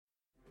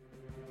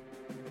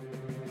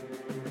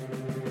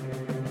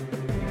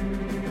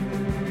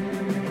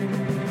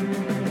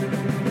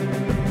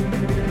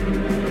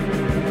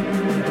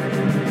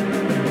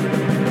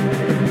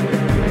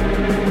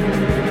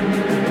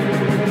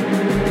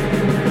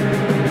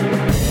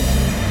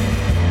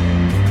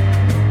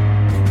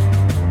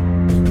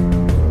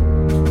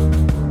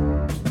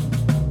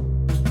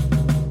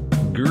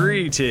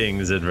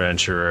Greetings,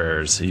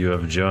 adventurers. You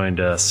have joined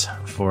us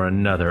for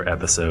another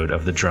episode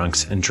of the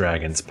Drunks and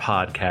Dragons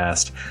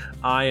podcast.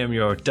 I am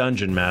your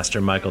dungeon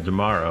master, Michael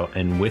Demaro,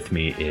 and with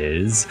me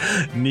is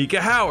Nika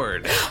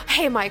Howard.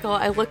 Hey, Michael,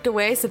 I looked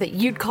away so that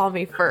you'd call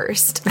me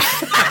first. Damn,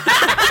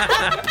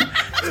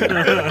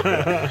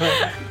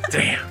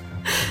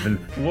 I've been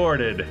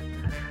thwarted.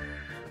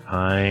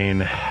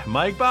 Fine.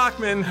 Mike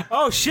Bachman.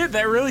 Oh shit,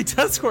 that really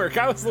does work.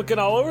 I was looking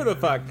all over the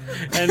fuck.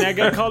 And I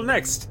got called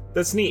next.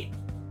 That's neat.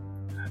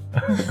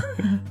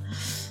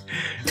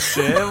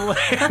 Tim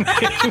Lanning.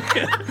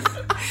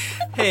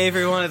 Hey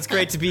everyone, it's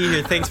great to be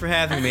here. Thanks for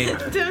having me.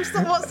 Tim,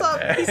 what's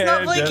up? He's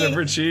not blinking.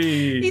 Jennifer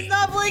Cheek. He's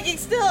not blinking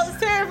still. It's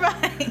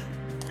terrifying.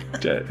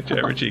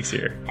 Jennifer Cheek's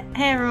here.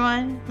 Hey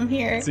everyone, I'm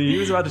here. See, he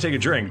was about to take a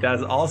drink.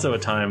 That's also a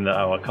time that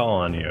I will call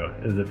on you,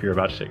 as if you're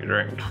about to take a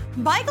drink.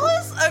 Michael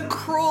is a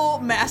cruel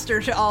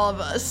master to all of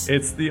us.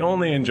 It's the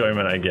only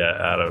enjoyment I get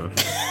out of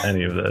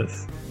any of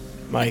this.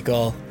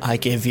 Michael, I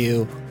give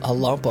you a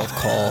lump of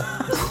coal.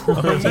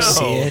 Oh, You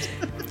see it?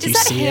 Is Do you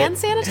that see hand it?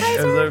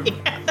 sanitizer?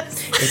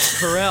 Yes. It's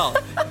Pharrell.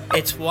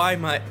 It's why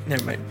my...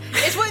 Never mind.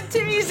 It's what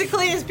Tim used to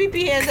clean his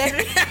pee-pee hands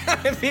after.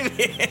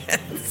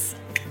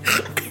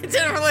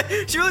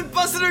 Jennifer, she really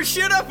busted her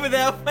shit up with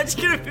that one. She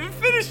could have been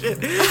finish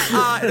it.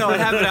 No, I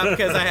have it up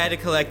because I had to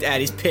collect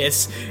Addie's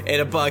piss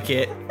in a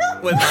bucket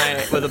with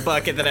a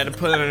bucket that I had to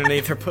put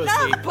underneath her pussy.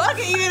 Not a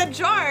bucket, you in a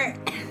jar.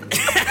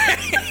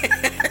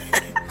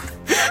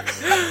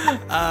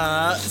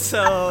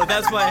 So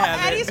that's why I have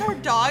Addie's it. her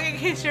dog, in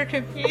case you're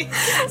confused.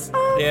 It's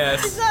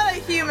Yes. not a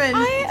human.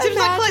 I Tim's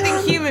not imagine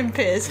collecting human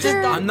piss. Just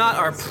dog. I'm not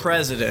our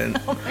president.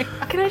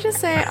 Can I just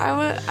say,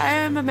 I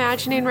am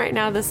imagining right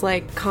now this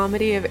like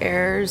comedy of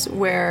errors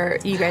where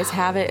you guys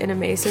have it in a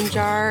mason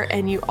jar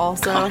and you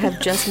also have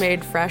just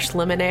made fresh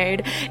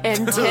lemonade,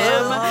 and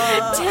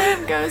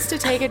Tim goes to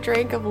take a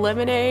drink of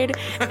lemonade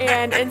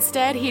and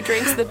instead he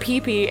drinks the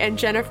pee-pee, and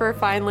Jennifer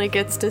finally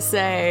gets to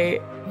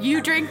say,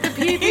 "You drink the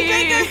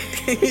pee-pee."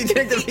 You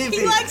drink the pee-pee.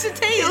 He likes to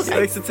taste. He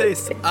likes to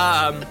taste.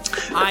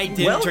 I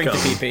did drink the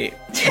pee-pee.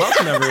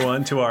 Welcome,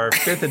 everyone, to our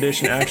 5th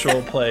edition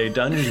actual play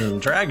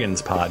Dungeons &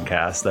 Dragons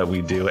podcast that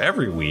we do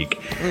every week.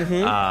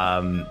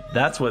 Mm-hmm.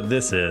 That's what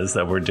this is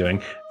that we're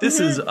doing. This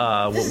is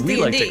what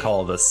we like to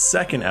call the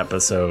second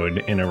episode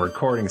in a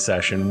recording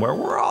session where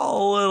we're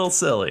all a little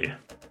silly.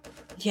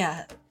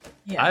 Yeah.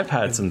 I've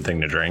had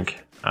something to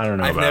drink. I don't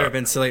know I've about never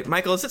been silly.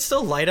 Michael, is it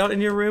still light out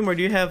in your room, or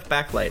do you have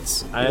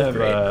backlights? I have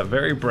a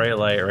very bright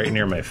light right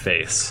near my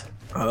face.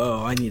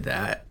 Oh, I need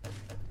that.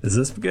 Is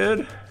this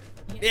good?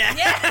 Yeah.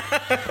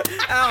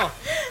 Ow.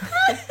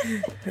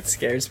 That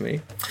scares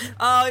me.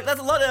 That's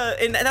a lot of,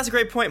 and that's a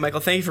great point,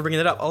 Michael. Thank you for bringing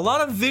that up. A lot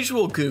of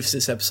visual goofs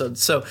this episode.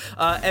 So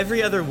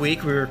every other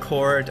week we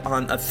record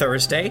on a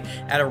Thursday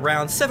at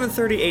around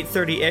 7:30,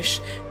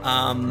 8:30-ish.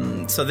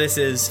 So this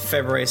is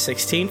February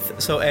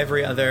 16th. So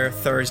every other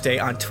Thursday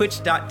on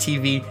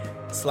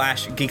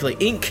twitch.tv/Geekly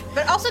Inc.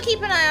 But also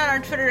keep an eye on our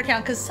Twitter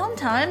account, because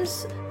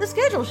sometimes the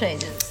schedule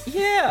changes.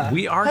 Yeah.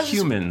 We are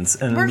humans,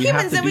 and We're we have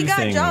humans to and we do got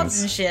things.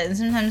 jobs and shit, and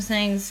sometimes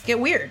things get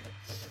weird.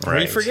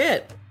 Right. We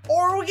forget.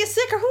 Or we get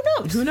sick, or who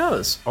knows? Who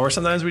knows? Or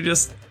sometimes we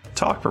just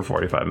talk for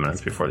 45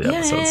 minutes before the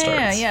episode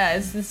starts. Yeah.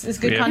 It's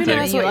good We have content. to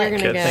knows what you're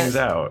gonna get get. things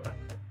out.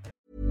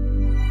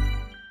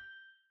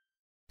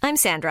 I'm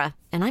Sandra,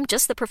 and I'm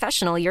just the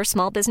professional your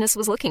small business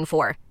was looking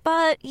for.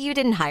 But you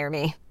didn't hire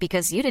me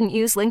because you didn't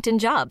use LinkedIn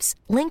Jobs.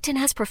 LinkedIn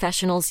has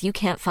professionals you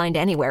can't find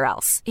anywhere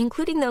else,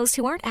 including those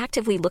who aren't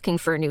actively looking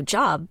for a new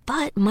job,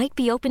 but might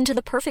be open to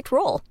the perfect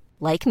role,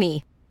 like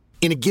me.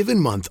 In a given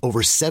month,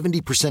 over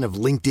 70% of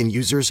LinkedIn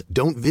users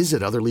don't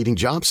visit other leading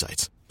job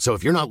sites. So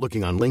if you're not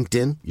looking on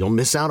LinkedIn, you'll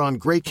miss out on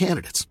great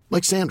candidates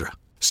like Sandra.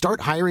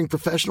 Start hiring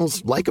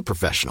professionals like a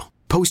professional.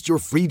 Post your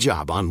free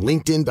job on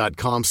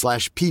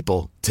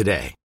linkedin.com/people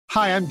today.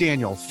 Hi, I'm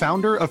Daniel,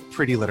 founder of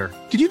Pretty Litter.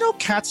 Did you know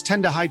cats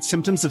tend to hide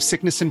symptoms of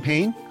sickness and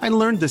pain? I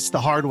learned this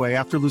the hard way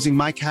after losing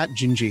my cat,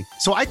 Gingy.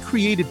 So I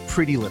created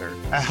Pretty Litter,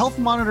 a health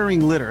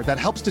monitoring litter that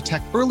helps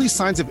detect early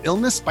signs of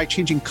illness by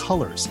changing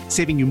colors,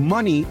 saving you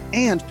money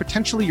and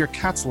potentially your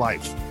cat's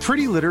life.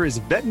 Pretty Litter is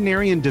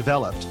veterinarian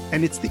developed,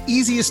 and it's the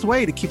easiest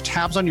way to keep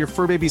tabs on your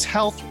fur baby's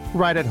health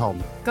right at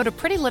home. Go to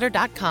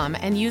prettylitter.com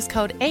and use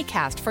code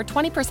ACAST for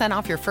 20%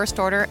 off your first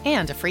order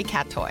and a free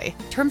cat toy.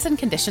 Terms and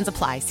conditions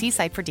apply. See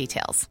site for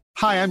details.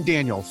 Hi, I'm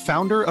Daniel,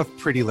 founder of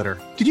Pretty Litter.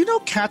 Did you know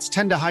cats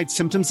tend to hide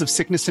symptoms of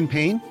sickness and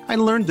pain? I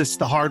learned this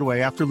the hard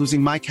way after losing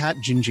my cat,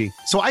 Gingy.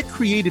 So I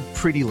created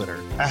Pretty Litter,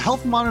 a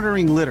health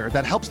monitoring litter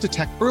that helps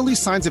detect early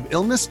signs of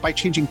illness by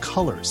changing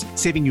colors,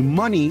 saving you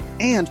money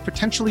and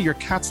potentially your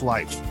cat's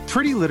life.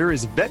 Pretty Litter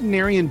is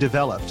veterinarian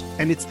developed,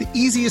 and it's the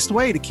easiest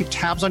way to keep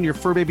tabs on your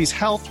fur baby's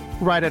health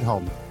right at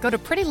home. Go to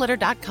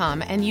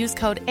prettylitter.com and use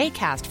code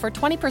ACAST for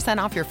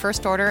 20% off your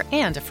first order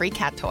and a free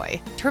cat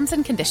toy. Terms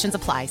and conditions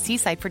apply. See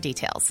site for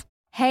details.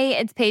 Hey,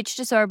 it's Paige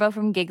DeSorbo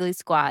from Giggly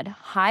Squad.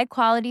 High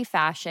quality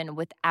fashion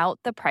without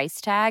the price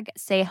tag.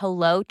 Say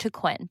hello to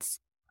Quince.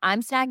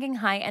 I'm snagging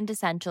high-end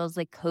essentials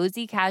like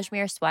cozy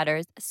cashmere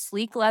sweaters,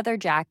 sleek leather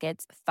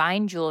jackets,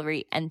 fine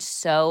jewelry, and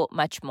so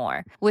much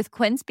more. With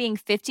Quince being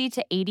 50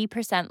 to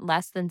 80%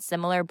 less than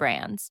similar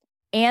brands.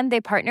 And they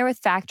partner with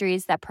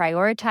factories that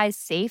prioritize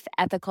safe,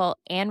 ethical,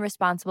 and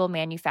responsible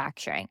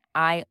manufacturing.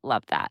 I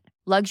love that.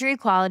 Luxury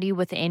quality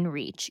within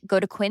reach. Go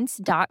to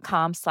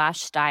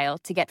quince.com/style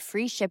to get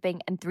free shipping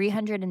and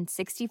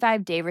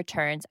 365-day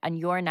returns on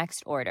your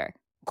next order.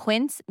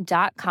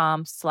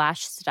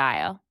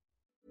 Quince.com/style.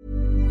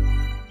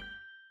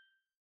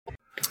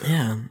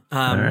 Yeah.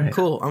 right.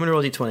 Cool. I'm gonna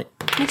roll d20.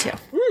 Me too.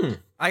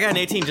 I got an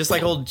 18, just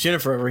like old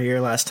Jennifer over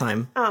here last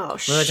time. Oh,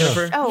 Remember that,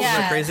 Jennifer? Oh, Isn't that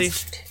yeah. crazy?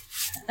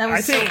 That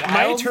was I think so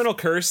my wild. eternal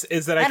curse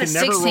is that I That can is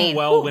never 16. roll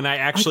well when I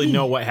actually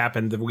know what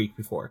happened the week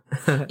before.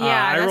 Yeah,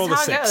 I that's rolled a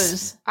how 6. it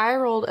goes. I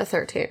rolled a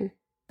 13.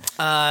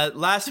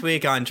 Last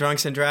week on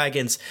Drunks and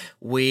Dragons,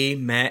 we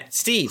met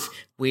Steve.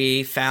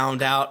 We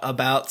found out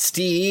about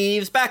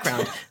Steve's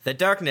background, the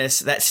darkness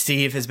that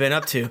Steve has been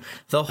up to,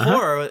 the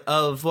horror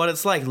of what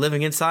it's like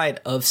living inside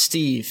of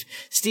Steve.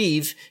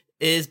 Steve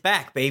is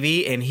back,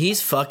 baby, and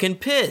he's fucking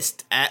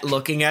pissed at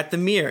looking at the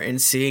mirror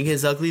and seeing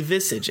his ugly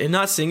visage and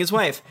not seeing his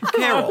wife,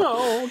 Carol.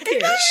 Oh,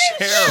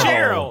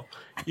 Cheryl.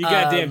 You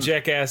goddamn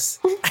jackass.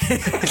 On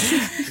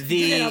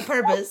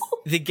purpose.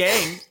 The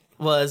gang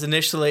was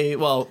initially,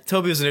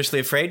 Toby was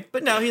initially afraid,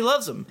 but now he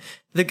loves him.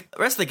 The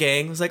rest of the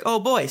gang was like, oh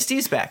boy,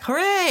 Steve's back.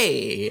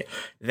 Hooray!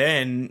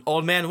 Then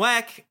Old Man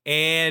Whack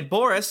and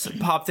Boris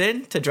popped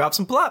in to drop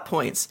some plot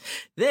points.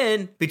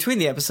 Then, between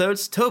the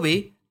episodes,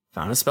 Toby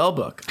found a spell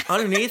book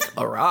underneath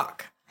a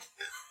rock.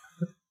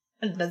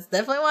 That's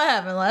definitely what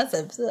happened last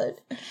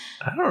episode.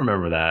 I don't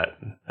remember that.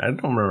 I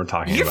don't remember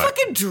talking You're about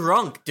fucking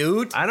drunk,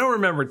 dude. I don't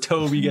remember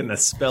Toby getting a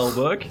spell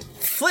book.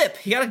 Flip,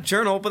 he got a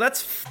journal,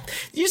 but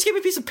you just gave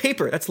me a piece of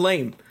paper. That's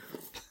lame.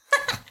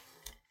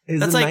 It's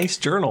That's a like- nice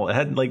journal. It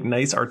had like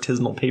nice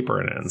artisanal paper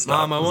in it and stuff.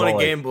 Mom, I It was want a all,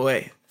 like- Game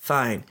Boy.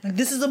 Fine.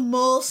 This is a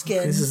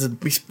moleskin.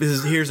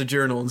 Here's a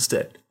journal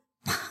instead.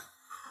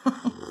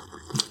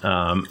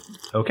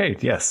 Okay,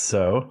 yes.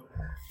 So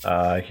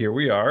here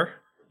we are.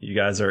 You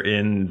guys are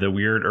in the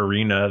weird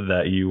arena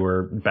that you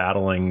were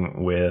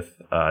battling with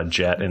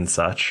Jet and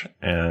such,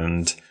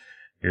 and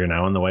you're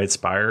now in the White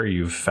Spire.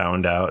 You've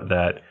found out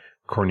that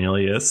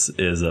Cornelius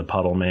is a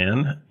puddle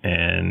man,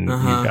 and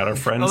you've got a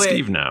friend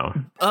Steve now.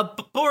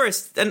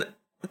 Boris, and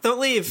don't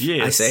leave.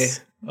 Yes. I say.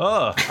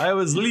 Oh, I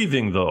was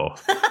leaving though.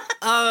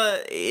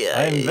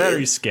 I'm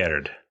very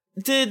scared.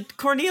 Did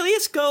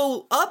Cornelius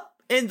go up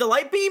in the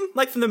light beam,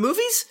 like from the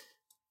movies?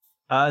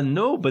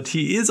 No, but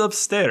he is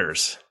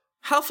upstairs.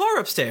 How far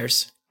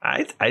upstairs?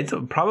 I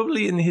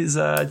probably in his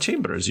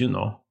chambers, you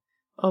know.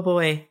 Oh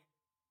boy.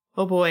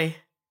 Oh boy.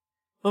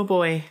 Oh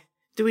boy.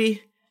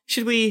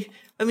 Should we,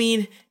 I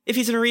mean, if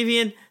he's an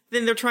Arabian,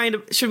 then they're trying to,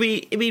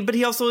 but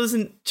he also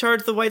isn't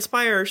charged the White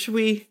Spire. Should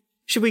we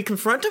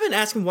confront him and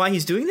ask him why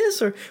he's doing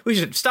this? Or we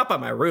should stop by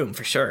my room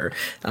for sure.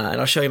 And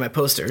I'll show you my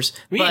posters.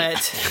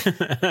 But.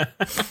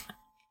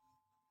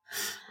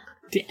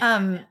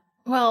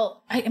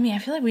 Well, I mean, I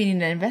feel like we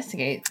need to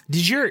investigate.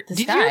 Did your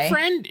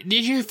friend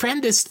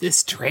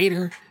this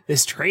traitor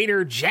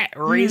Jet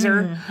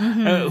Razor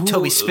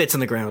Toby spits on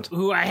the ground.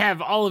 who I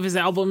have all of his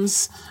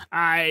albums,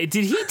 did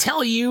he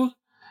tell you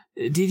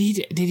why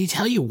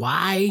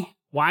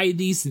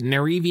these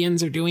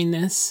Nerevians are doing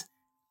this?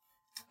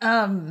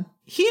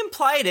 He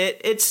implied it.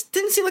 It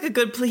didn't seem like a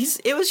good place.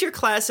 It was your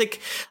classic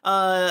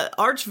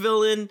arch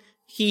villain.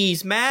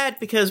 He's mad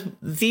because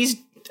these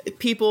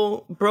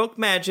people broke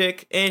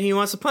magic and he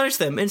wants to punish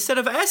them instead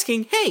of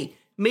asking, hey,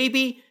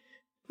 maybe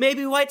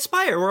White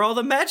Spire, where all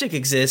the magic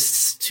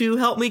exists, to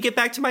help me get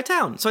back to my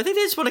town. So I think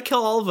they just want to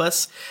kill all of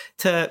us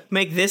to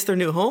make this their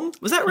new home.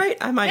 Was that right?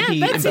 I might be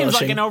that seems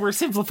like embellishing. an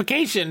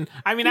oversimplification.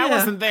 I mean, I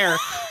wasn't there.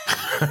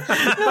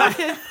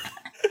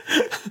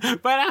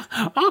 But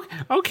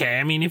okay.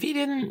 I mean, if he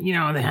didn't,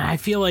 I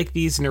feel like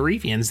these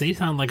Nerevians, they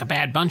sound like a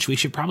bad bunch. We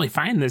should probably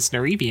find this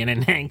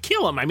Nerevian and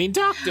kill him. I mean,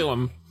 talk to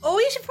him. Oh,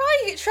 we should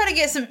probably try to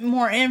get some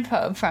more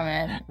info from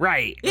it.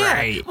 Right. Yeah.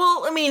 Right.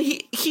 Well, I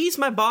mean, he's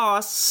my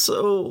boss,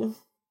 so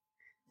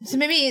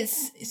maybe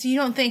so you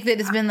don't think that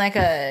it's been like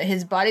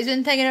his body's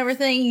been taking over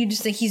thing. You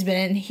just think he's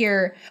been in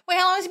here. Wait,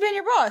 how long has he been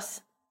your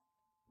boss?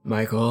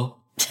 Michael.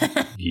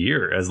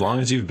 Year, as long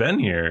as you've been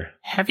here.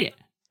 Have you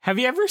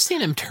ever seen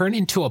him turn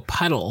into a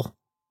puddle?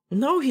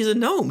 No, he's a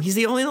gnome. He's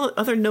the only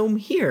other gnome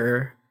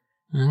here.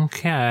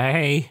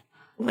 Okay.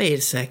 Wait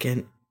a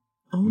second.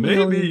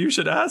 Maybe you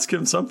should ask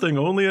him something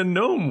only a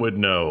gnome would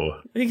know.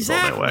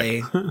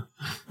 Exactly.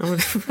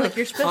 Like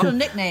your special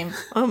nickname.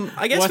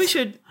 I guess we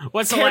should.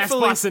 What's the last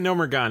boss of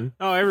Nomergun?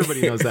 Oh,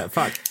 everybody knows that.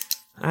 Fuck.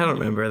 I don't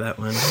remember that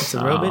one. It's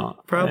a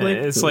robot, probably.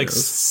 It's Who like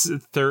knows?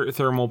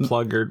 thermal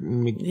plug or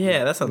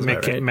yeah, that sounds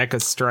about right.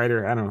 Mecha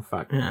Strider. I don't know.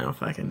 Fuck. I don't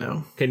fucking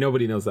know. Okay,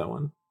 nobody knows that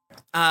one.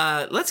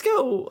 Let's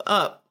go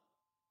up.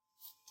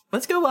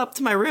 Let's go up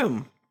to my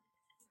room.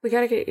 We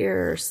gotta get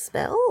your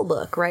spell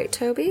book, right,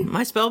 Toby?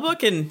 My spell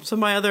book and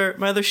some of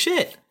my other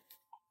shit.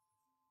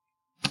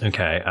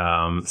 Okay,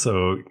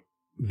 so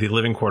the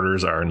living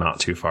quarters are not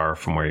too far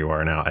from where you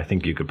are now. I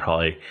think you could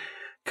probably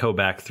go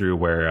back through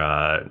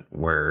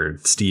where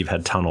Steve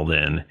had tunneled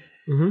in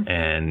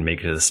and make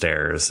it to the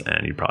stairs,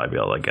 and you'd probably be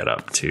able to get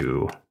up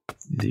to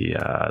the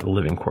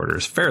living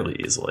quarters fairly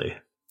easily.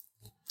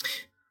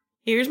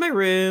 Here's my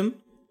room.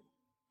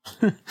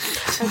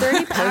 Are there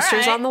any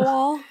posters on the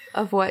wall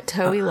of what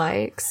Toby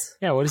likes?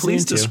 Yeah, what is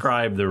Please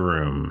describe the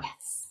room,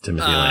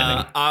 Timothy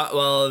Landing.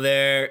 Well,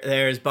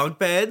 there's bunk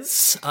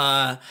beds.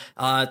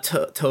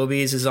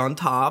 Toby's is on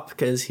top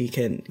because he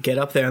can get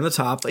up there on the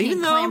top. He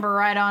can clamber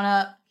right on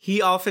up.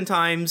 He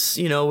oftentimes,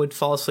 would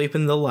fall asleep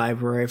in the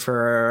library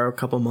for a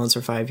couple months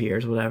or 5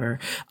 years, whatever.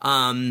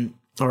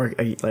 Or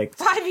like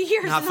 5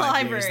 years not in the 5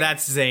 library. years.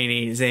 That's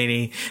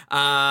zany.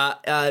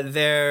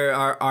 There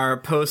are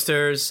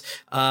posters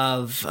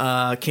of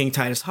King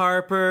Titus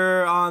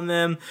Harper on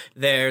them.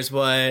 There's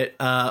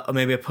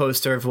maybe a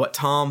poster of what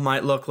Tom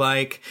might look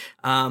like.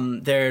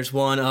 There's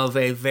one of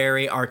a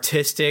very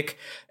artistic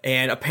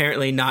and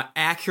apparently not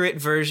accurate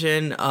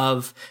version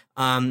of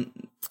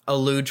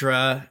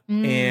Aludra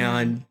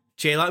and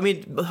J-Lo. I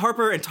mean,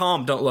 Harper and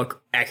Tom don't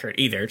look accurate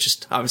either. It's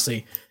just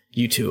obviously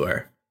you two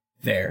are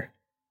there.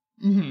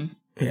 Mm-hmm.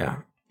 Yeah.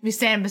 We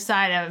stand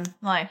beside him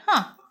like,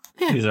 huh.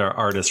 Yeah. These are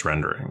artist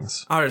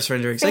renderings.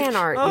 Fan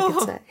art, you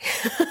could say.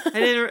 I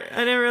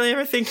didn't really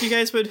ever think you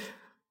guys would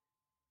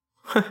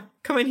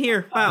come in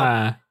here.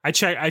 Wow. I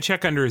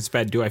check under his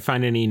bed. Do I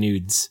find any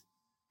nudes?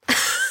 He's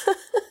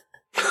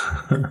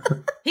in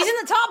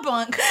the top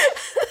bunk.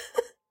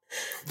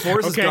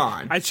 Forrest is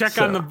gone. I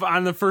check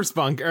on the first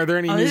bunk. Are there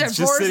any nudes just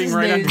Forrest's sitting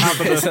right nudes. on top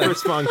of the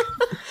first bunk?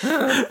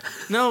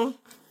 No,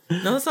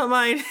 it's not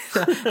mine.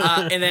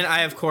 And then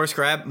I, of course,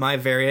 grab my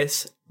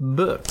various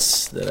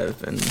books that I've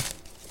been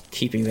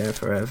keeping there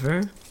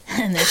forever.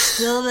 And they're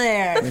still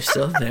there. They're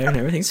still there, and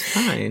everything's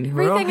fine.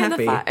 We're all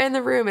Everything happy. in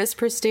the room is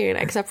pristine,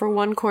 except for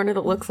one corner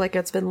that looks like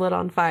it's been lit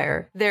on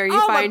fire. There you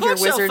my find your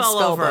bookshelf wizard fell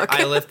spell over. book.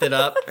 I lift it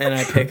up, and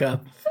I pick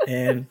up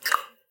and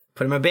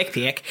put in my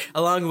backpack,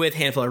 along with a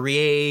handful of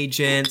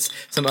reagents,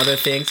 some other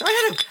things.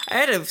 I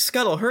had to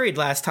scuttle hurried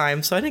last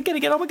time, so I didn't get to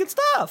get all my good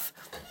stuff.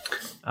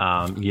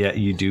 Yeah,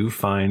 you do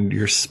find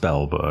your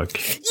spell book.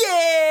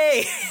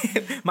 Yay!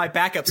 My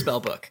backup spell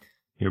book.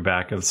 Your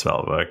backup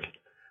spell book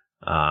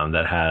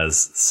that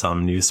has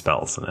some new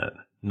spells in it.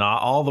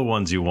 Not all the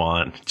ones you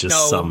want,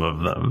 just some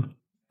of them.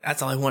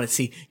 That's all I want to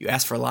see. You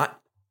asked for a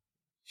lot.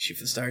 Shoot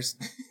for the stars.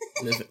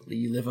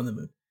 You live on the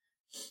moon.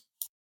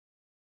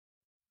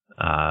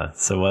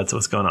 So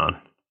what's going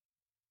on?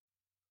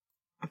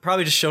 I'm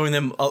probably just showing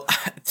them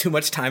too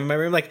much time in my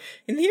room. Like,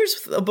 and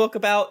here's a book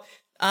about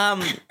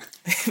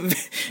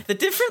the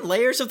different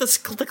layers of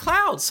the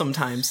clouds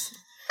sometimes.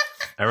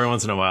 Every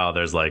once in a while,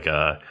 there's like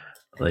a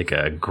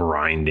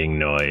grinding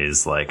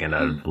noise, and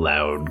a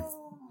loud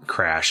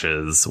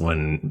crashes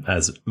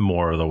as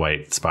more of the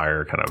white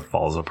spire kind of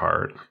falls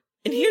apart.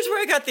 And here's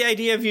where I got the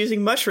idea of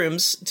using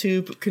mushrooms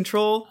to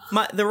control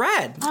the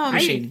rad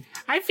machine.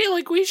 I feel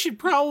like we should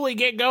probably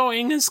get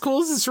going as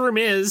cool as this room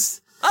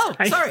is. Oh,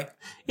 sorry.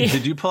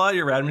 Did you pull out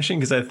your rad machine?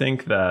 Because I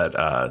think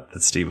that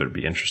Steve would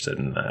be interested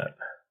in that.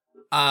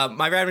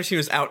 My rad machine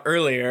was out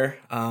earlier.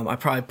 I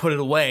probably put it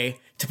away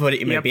to put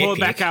it in my backpack. Pull it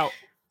back out.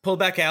 Pull it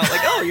back out.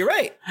 Like, oh, you're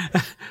right.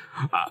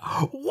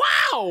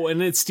 Wow!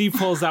 And then Steve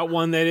pulls out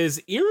one that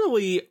is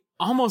eerily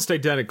almost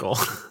identical.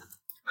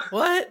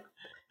 What?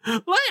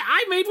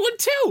 I made one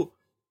too.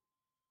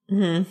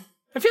 Mm-hmm.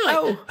 I feel like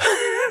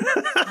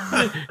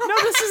no,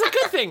 this is a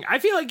good thing. I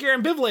feel like you're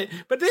ambivalent,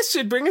 but this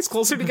should bring us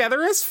closer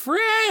together as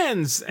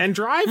friends and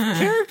drive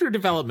character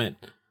development.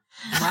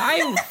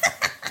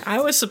 I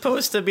was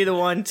supposed to be the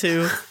one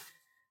to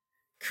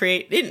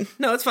create.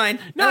 No, it's fine.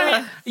 No,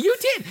 I mean, you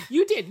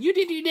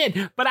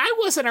did. But I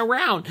wasn't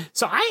around,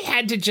 so I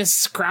had to just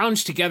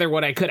scrounge together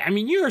what I could. I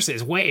mean, yours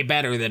is way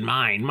better than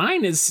mine.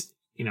 Mine is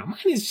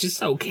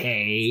just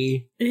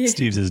okay.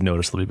 Steve's is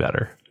noticeably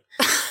better.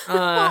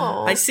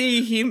 I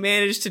see you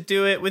managed to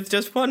do it with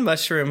just one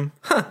mushroom.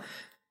 Huh.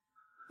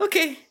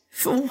 Okay.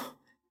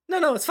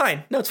 No, it's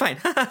fine. No, it's fine.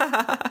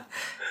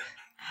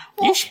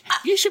 You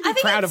should be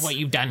proud of what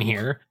you've done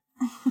here.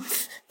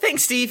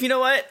 Thanks, Steve. You know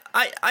what?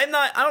 I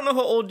don't know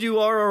how old you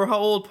are or how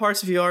old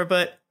parts of you are,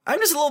 but I'm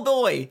just a little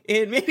boy.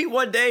 And maybe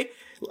one day,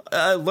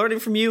 learning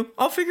from you,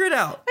 I'll figure it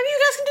out. Maybe you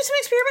guys can do some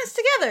experiments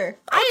together.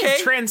 I have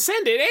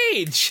transcended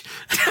age.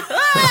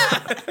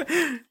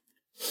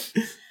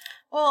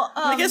 Well,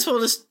 I guess we'll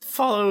just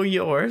follow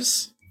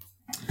yours.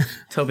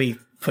 Toby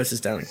puts us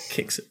down and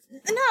kicks it.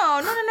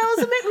 No.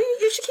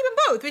 You should keep them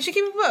both. We should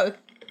keep them both.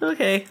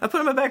 Okay, I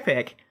put it in my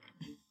backpack.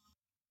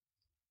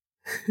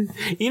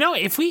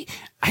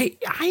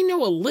 I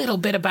know a little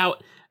bit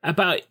about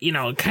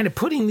kind of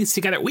putting these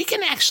together. We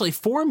can actually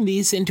form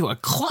these into a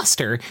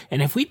cluster,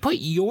 and if we put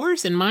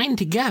yours and mine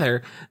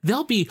together,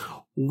 they'll be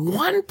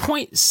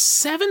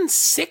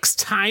 1.76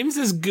 times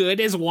as good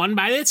as one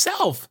by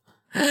itself.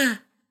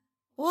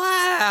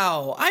 Wow.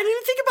 Wow, I didn't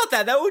even think about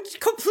that. That would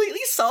completely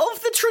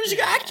solve the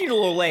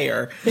triacular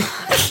layer.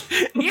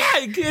 Yeah,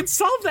 it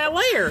solved that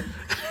layer.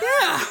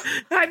 Yeah.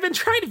 I've been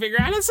trying to figure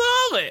out how to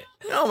solve it.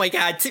 Oh my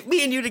god,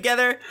 me and you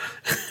together.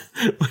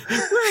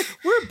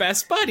 We're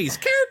best buddies.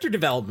 Character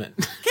development.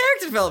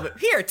 Character development.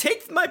 Here,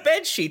 take my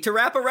bed sheet to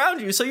wrap around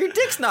you so your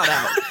dick's not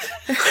out.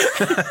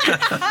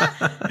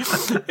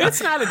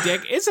 It's not a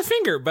dick. It's a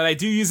finger, but I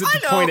do use it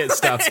to point at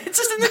stuff. It's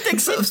just in the dick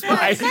spot.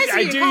 I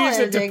do use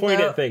it to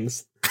point at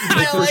things.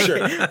 I like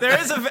it. There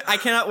is I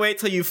cannot wait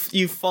till you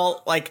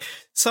fall, like,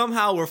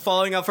 somehow we're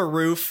falling off a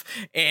roof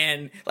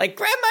and, like,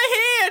 grab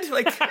my hand.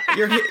 Like,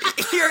 you're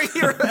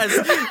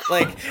as,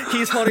 like,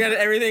 he's holding on to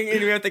everything and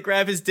you have to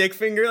grab his dick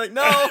finger. Like,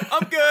 no,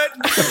 I'm good.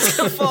 I'm just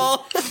gonna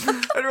fall.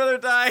 I'd rather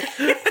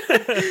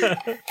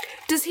die.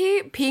 Does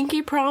he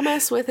pinky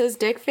promise with his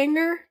dick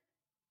finger?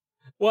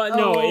 Well,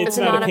 no, it's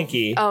not a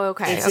pinky. Oh,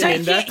 okay. It's okay. an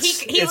index.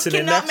 He It's an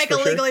cannot index make for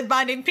a sure. legally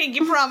binding pinky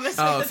promise.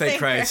 Oh, with the thank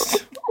finger.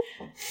 Christ.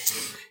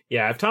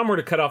 Yeah, if Tom were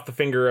to cut off the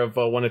finger of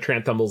one of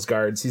Tranthumble's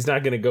guards, he's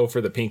not going to go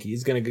for the pinky.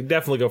 He's going to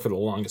definitely go for the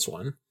longest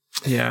one.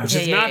 Yeah. Which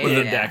is not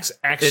the index,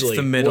 actually. It's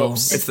the middle.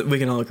 Whoops. We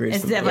can all agree.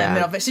 It's definitely the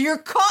middle of it. So you're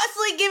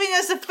constantly giving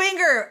us a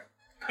finger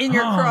in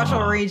your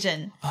crotchal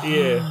region.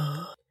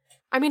 Yeah.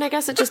 I mean, I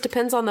guess it just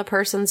depends on the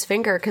person's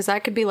finger, because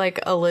that could be like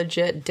a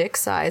legit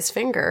dick-size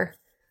finger.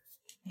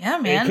 Yeah,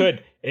 man.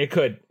 It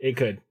could.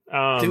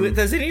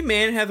 Does any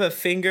man have a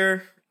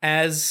finger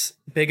as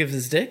big as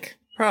his dick?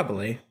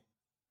 Probably.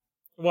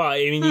 Well, I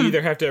mean, you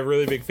either have to have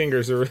really big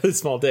fingers or a really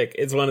small dick.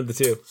 It's one of the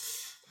two.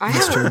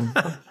 That's true.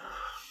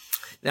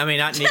 I mean,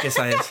 not Nika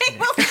size.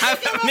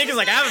 Nika's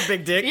like, I have a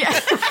big dick. Yeah.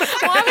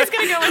 Well, I was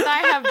going to go with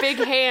I have big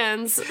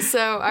hands,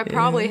 so I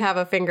probably have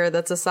a finger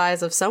that's the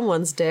size of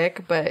someone's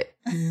dick, but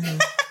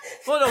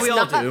Well, no, we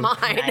all not do.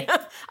 mine.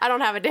 I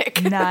don't have a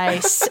dick.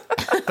 Nice.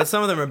 But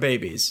some of them are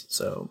babies,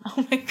 so.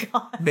 Oh my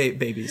god.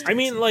 Babies. I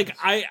mean, like,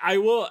 I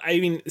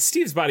mean,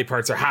 Steve's body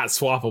parts are hot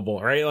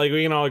swappable, right? Like,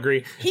 we can all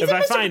agree. He's if a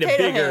I Mr. find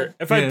Potato Head.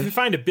 I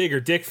find a bigger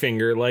dick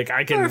finger, like,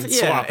 I can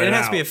swap it it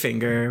has out. to be a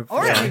finger.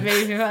 Or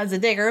if he wants a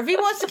dick, or if he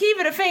wants to keep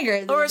it a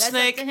finger, Or a that's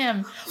snake. up to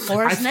him.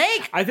 Or a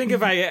snake. I think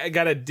if I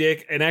got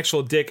an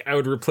actual dick, I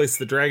would replace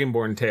the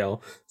Dragonborn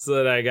tail so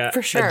that I got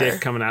For sure. a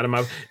dick coming out of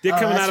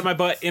my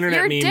butt. Internet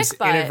Your memes dick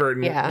butt.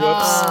 inadvertent. Yeah.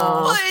 Whoops.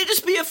 Well, it'd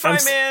just be a fry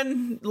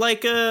man,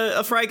 like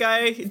a fry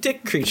guy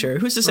dick creature.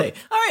 Who's to say?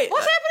 All right.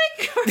 What's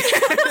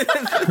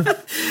happening?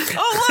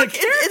 Oh, look, it's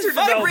Character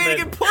vibrating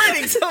development. and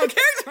pointing. So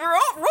characters, we're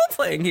all role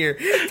playing here.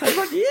 Talk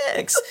about the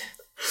X.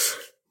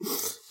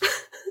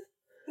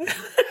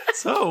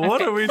 So,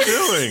 what are we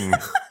doing?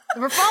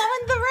 We're following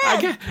the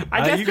red.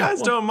 I guess You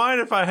guys don't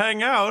mind if I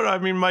hang out? I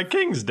mean, my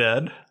king's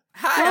dead.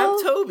 Hi,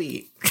 I'm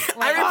Toby.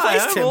 I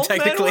replaced him, Old Man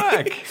technically.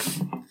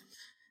 Weck.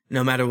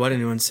 No matter what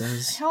anyone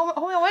says.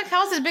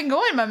 How's it been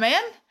going, my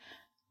man?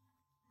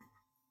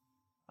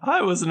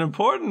 I was an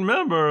important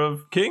member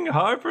of King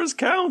Harper's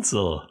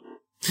council.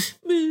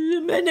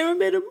 I never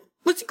met him.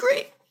 Was he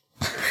great?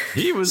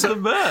 He was the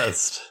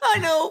best. I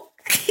know.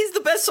 He's the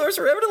best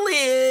sorcerer ever to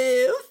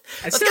live.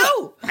 Let's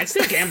go. I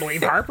still can't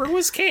believe Harper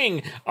was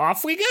king.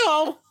 Off we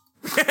go.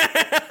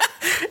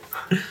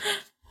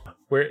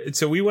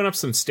 So we went up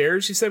some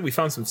stairs, you said? We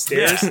found some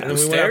stairs, and then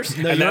we went up,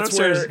 No, and you that's went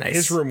where upstairs. Nice.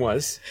 his room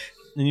was.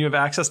 And you have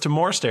access to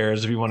more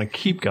stairs if you want to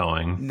keep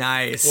going.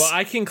 Nice. Well,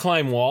 I can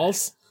climb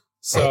walls,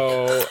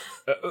 so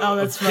Oh,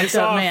 that's piss fucked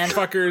up, off, man.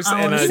 fuckers,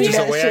 I and wanna see just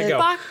that away I shit. go.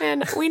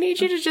 Bachman, we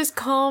need you to just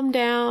calm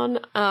down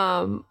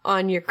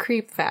on your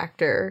creep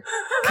factor.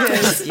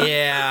 Because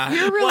yeah.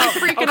 you're really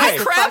freaking us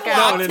the fuck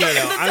out. No.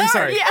 I'm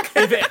sorry. Yeah.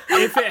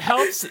 If it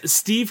helps,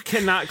 Steve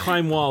cannot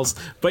climb walls,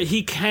 but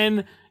he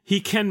can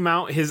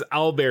mount his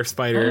owlbear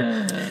spider.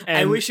 And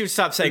I wish you'd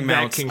stop saying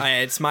that mounts. can-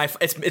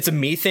 It's a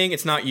me thing.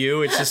 It's not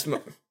you. It's just.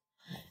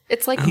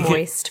 It's like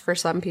moist for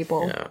some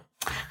people. Yeah.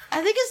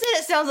 I think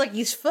it sounds like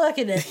he's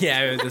fucking it.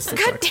 Yeah, this the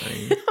fuck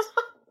thing.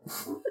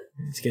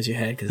 It gives you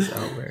head because it's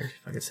owlbear.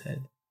 Fuck its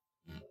head.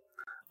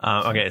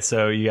 Okay,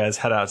 so you guys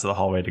head out to the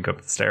hallway to go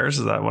up the stairs.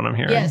 Is that what I'm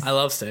hearing? Yes. I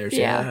love stairs.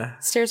 Yeah. Yeah.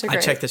 Stairs are I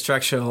great. check the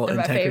structural They're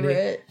my integrity.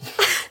 favorite.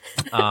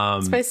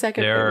 It's my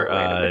second favorite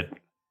way to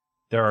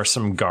there are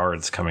some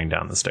guards coming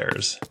down the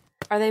stairs.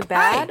 Are they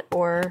bad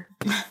or?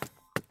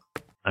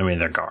 I mean,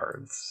 they're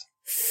guards.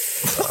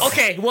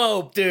 Okay,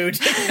 whoa, dude.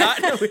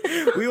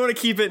 We want to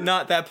keep it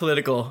not that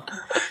political.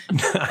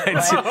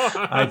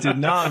 I did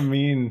not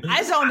mean.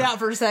 I zoned out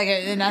for a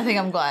second, and I think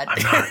I'm glad.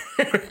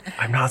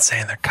 I'm not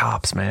saying they're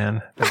cops,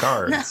 man. They're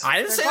guards. I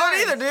didn't say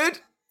that either, dude.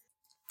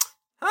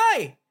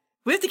 Hi.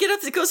 We have to get up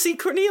to go see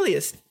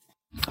Cornelius.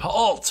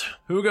 Halt!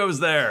 Who goes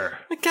there?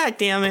 God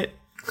damn it.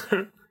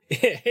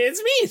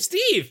 It's me,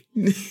 Steve.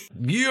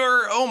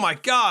 You're. Oh my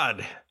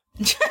god.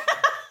 Hey,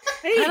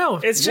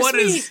 it's just what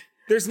me. is-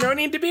 There's no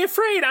need to be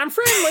afraid. I'm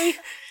friendly.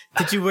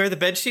 Did you wear the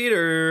bedsheet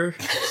or?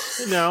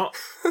 No.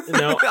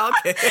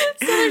 Okay.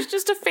 So there's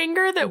just a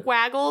finger that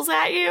waggles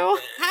at you.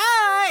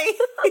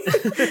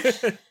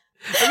 Hi.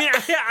 I mean,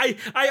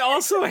 I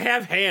also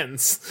have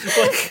hands.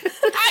 Like,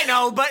 I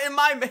know, but in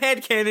my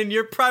headcanon,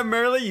 you're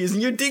primarily using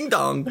your ding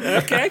dong.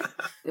 Okay.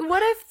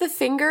 What if the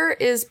finger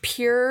is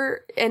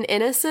pure and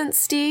innocent,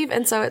 Steve,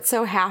 and so it's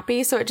so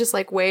happy, so it just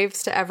like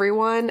waves to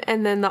everyone,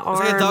 and then the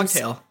arms. It's like a dog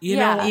tail. You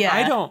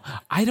know,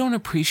 I don't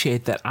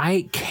appreciate that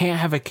I can't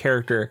have a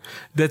character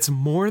that's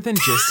more than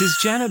just his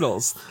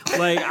genitals.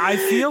 Like, I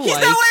feel He's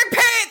like not wearing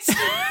pants.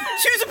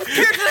 Choose a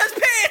character that has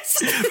pants.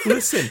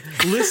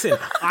 Listen.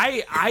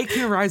 I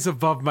can rise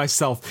above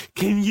myself.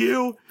 Can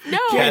you? No.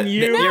 Can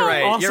you? You're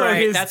right. Also, You're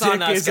right. his That's dick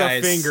on us, is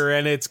guys. a finger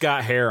and it's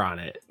got hair on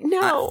it.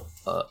 No.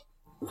 What?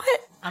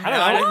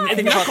 I didn't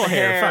think about the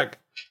hair. Fuck.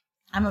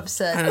 I'm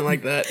upset. I don't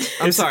like that.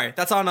 I'm sorry.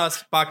 That's on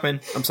us, Bachman.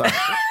 I'm sorry.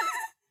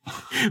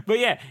 But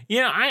yeah,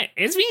 you know,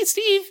 it's me,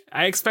 Steve.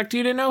 I expect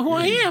you to know who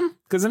I am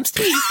because I'm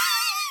Steve.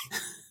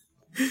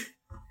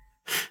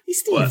 He's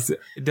Steve. What?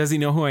 Does he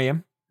know who I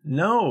am?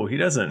 No, he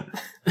doesn't.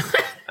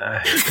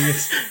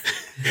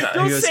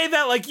 Don't say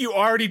that like you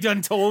already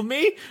done told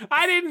me.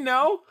 I didn't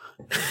know.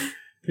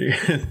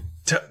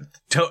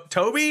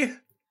 Toby?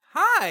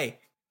 Hi,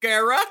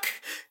 Garruk.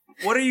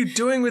 What are you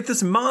doing with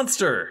this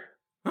monster?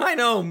 I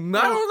know. I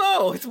don't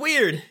know. It's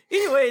weird.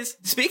 Anyways,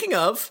 speaking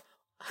of,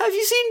 have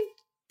you seen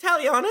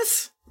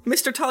Talianis?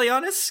 Mr.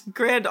 Talianis?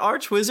 Grand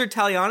Archwizard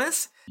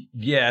Talianis?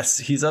 Yes,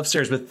 he's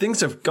upstairs, but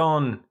things have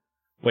gone...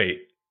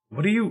 Wait,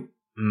 what are you...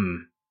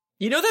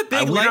 You know that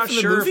big We're light not from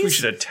the sure movies? if we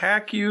should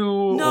attack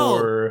you No.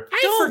 or...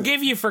 I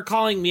forgive you for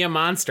calling me a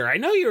monster. I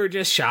know you were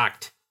just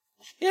shocked.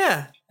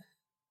 Yeah.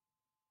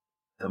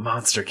 The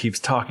monster keeps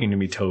talking to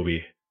me,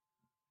 Toby.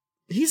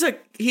 He's a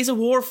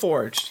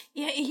Warforged.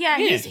 Yeah,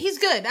 he's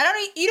good.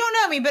 You don't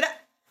know me, but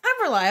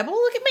I'm reliable.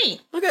 Look at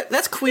me. Look at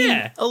that's Queen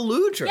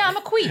Eludra. Yeah, I'm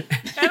a queen.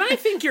 And I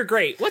think you're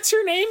great. What's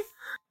your name?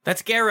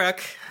 That's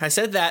Garruk. I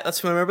said that.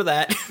 Let's remember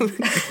that.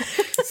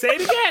 Say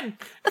it again,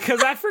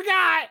 because I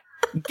forgot.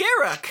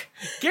 Garruk.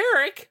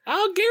 Garrick.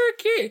 Oh,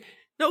 Garrick.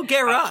 No,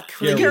 Garruk.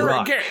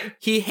 Garruk.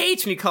 He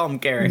hates when you call him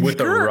Garruk. With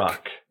the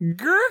ruck.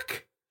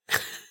 Girk.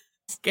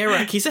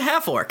 Garruk. He's a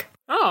half orc.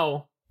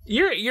 Oh,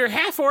 you're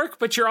half orc,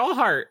 but you're all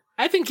heart.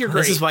 I think you're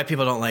great. This is why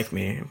people don't like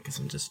me, because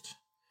I'm just...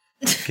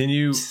 Can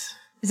you... Is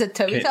that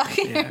Toby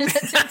talking? Yeah. Or is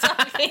that Tim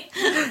talking?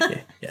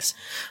 Yeah, yes.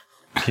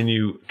 Can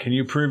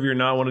you prove you're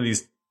not one of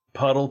these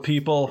puddle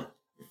people?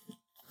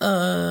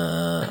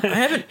 I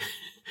haven't...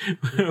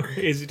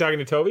 Is he talking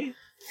to Toby?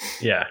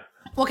 Yeah.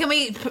 Well, can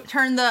we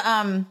turn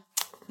the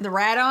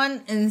rat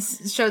on and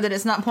show that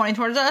it's not pointing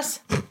towards us?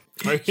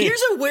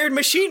 Here's a weird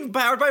machine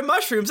powered by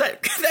mushrooms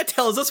that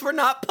tells us we're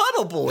not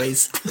puddle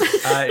boys.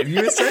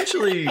 You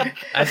essentially,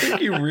 I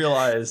think you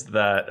realize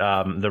that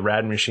the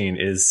rad machine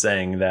is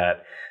saying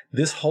that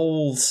this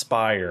whole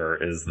spire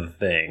is the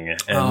thing, and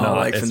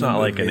it's not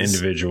like an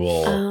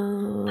individual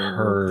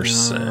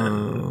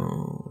person.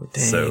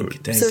 So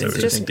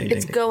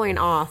it's going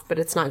off, but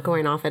it's not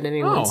going off at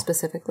anyone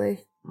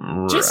specifically.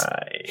 Just,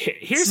 right.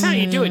 Here's how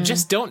you do it.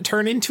 Just don't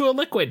turn into a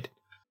liquid.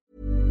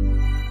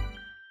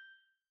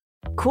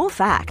 Cool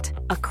fact,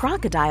 a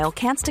crocodile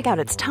can't stick out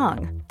its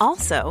tongue.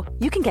 Also,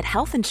 you can get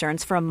health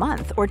insurance for a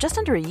month or just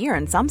under a year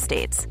in some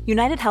states.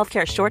 United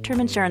Healthcare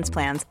short-term insurance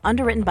plans,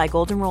 underwritten by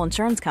Golden Rule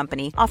Insurance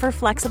Company, offer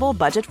flexible,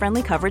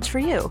 budget-friendly coverage for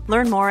you.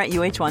 Learn more at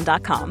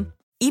uh1.com.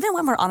 Even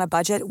when we're on a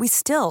budget, we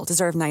still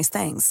deserve nice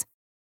things.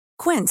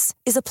 Quince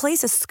is a place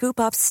to scoop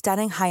up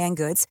stunning high-end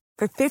goods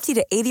for 50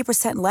 to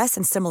 80% less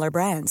than similar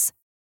brands.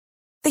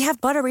 They have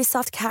buttery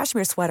soft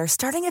cashmere sweaters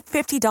starting at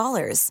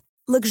 $50,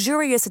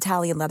 luxurious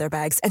Italian leather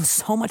bags, and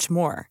so much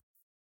more.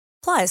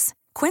 Plus,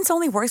 Quince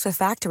only works with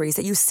factories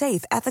that use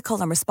safe, ethical,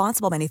 and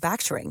responsible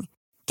manufacturing.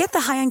 Get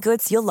the high-end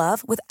goods you'll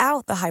love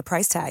without the high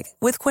price tag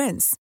with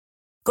Quince.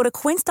 Go to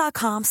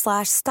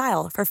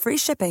quince.com/style for free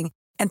shipping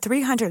and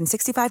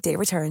 365-day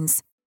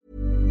returns.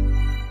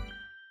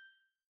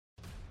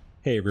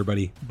 Hey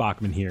everybody,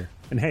 Bachman here.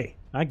 And hey,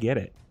 I get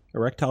it.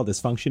 Erectile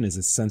dysfunction is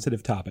a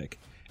sensitive topic,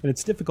 and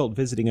it's difficult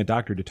visiting a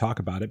doctor to talk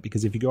about it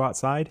because if you go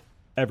outside,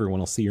 everyone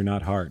will see you're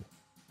not hard.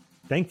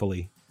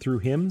 Thankfully, through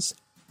HIMS,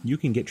 you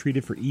can get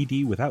treated for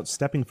ED without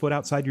stepping foot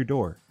outside your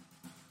door.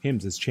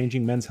 HIMS is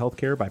changing men's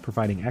healthcare by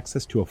providing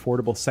access to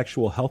affordable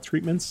sexual health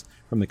treatments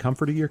from the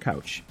comfort of your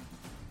couch.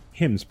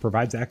 HIMS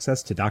provides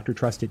access to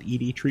doctor-trusted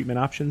ED treatment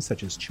options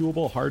such as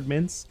chewable hard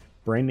mints,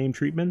 brand name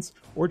treatments,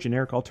 or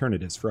generic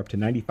alternatives for up to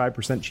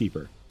 95%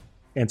 cheaper.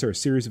 Answer a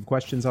series of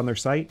questions on their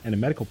site, and a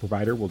medical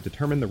provider will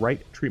determine the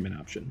right treatment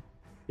option.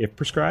 If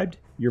prescribed,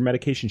 your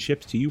medication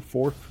ships to you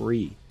for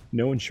free.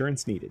 No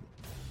insurance needed.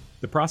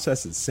 The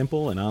process is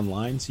simple and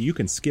online, so you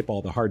can skip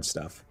all the hard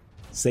stuff.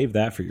 Save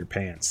that for your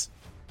pants.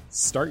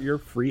 Start your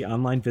free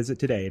online visit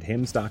today at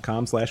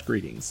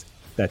hims.com/greetings.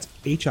 That's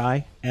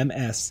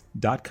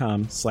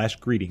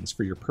HIMS.com/greetings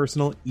for your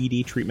personal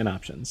ED treatment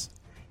options.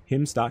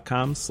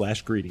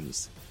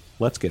 hims.com/greetings.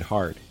 Let's get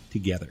hard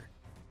together.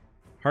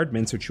 Hard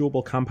mints are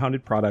chewable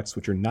compounded products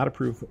which are not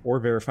approved or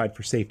verified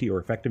for safety or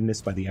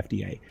effectiveness by the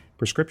FDA.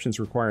 Prescriptions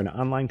require an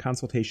online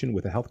consultation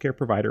with a healthcare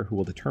provider who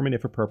will determine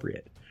if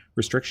appropriate.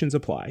 Restrictions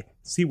apply.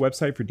 See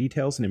website for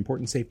details and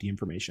important safety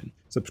information.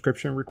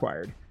 Subscription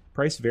required.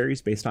 Price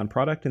varies based on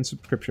product and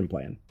subscription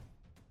plan.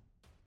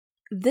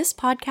 This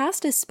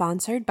podcast is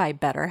sponsored by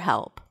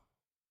BetterHelp.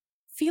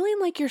 Feeling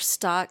like you're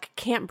stuck,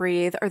 can't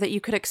breathe, or that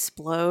you could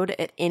explode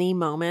at any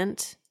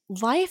moment?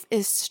 Life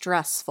is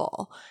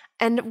stressful,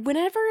 and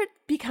whenever it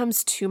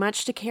becomes too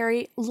much to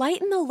carry,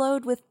 lighten the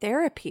load with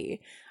therapy.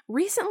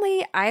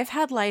 Recently, I've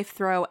had life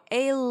throw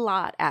a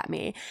lot at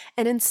me,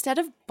 and instead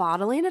of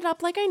bottling it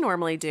up like I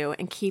normally do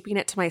and keeping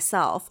it to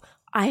myself,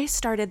 I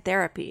started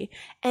therapy,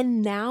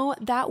 and now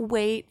that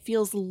weight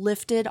feels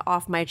lifted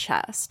off my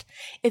chest.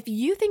 If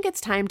you think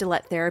it's time to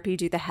let therapy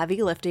do the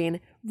heavy lifting,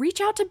 reach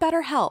out to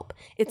BetterHelp.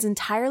 It's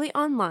entirely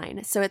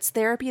online, so it's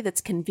therapy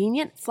that's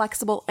convenient,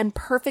 flexible, and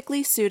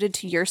perfectly suited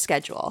to your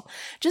schedule.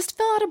 Just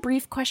fill out a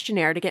brief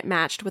questionnaire to get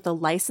matched with a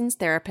licensed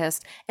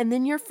therapist, and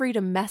then you're free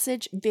to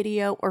message,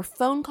 video, or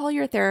phone call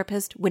your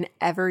therapist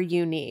whenever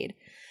you need.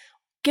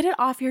 Get it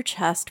off your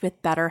chest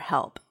with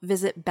BetterHelp.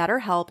 Visit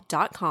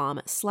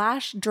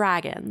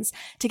betterhelp.com/dragons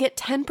to get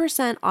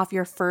 10% off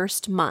your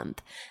first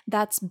month.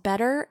 That's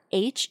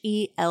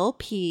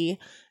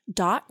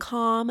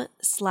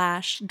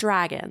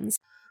betterhelp.com/dragons.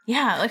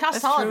 Yeah, look how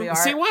solid we are.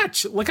 See,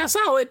 watch. Look how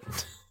solid.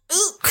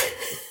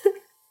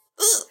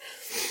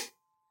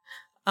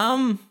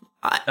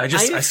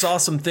 I saw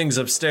some things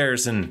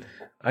upstairs and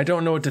I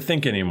don't know what to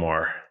think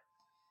anymore.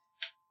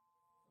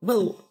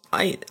 Well,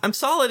 I'm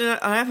solid, and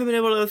I haven't been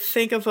able to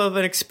think of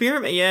an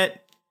experiment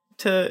yet.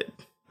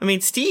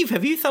 Steve,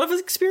 have you thought of an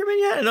experiment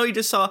yet? I know you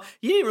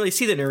didn't really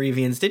see the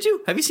Nerevians, did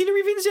you? Have you seen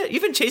Nerevians yet?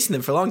 You've been chasing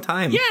them for a long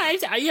time. Yeah,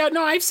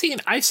 I've seen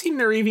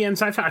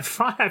Nerevians. I've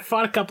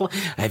fought a couple.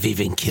 I've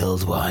even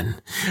killed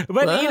one.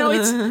 But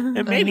it's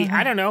maybe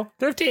I don't know.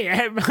 Thrifty,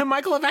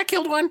 Michael, have I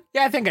killed one?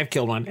 Yeah, I think I've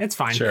killed one. It's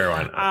fine. Sure,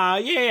 why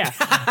not? Yeah.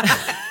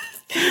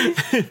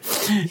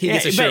 He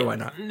gets a sure, why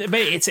not? But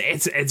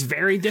it's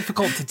very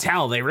difficult to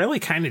tell. They really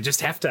kind of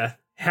just have to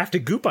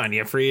goop on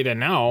you for you to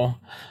know.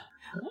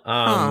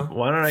 Why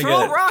don't I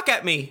throw a rock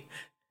at me?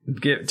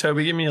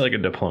 Toby, give me like a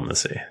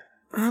diplomacy.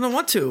 I don't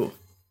want to.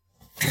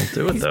 I'll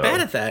do it. He's though.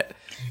 bad at that.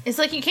 It's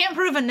like you can't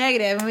prove a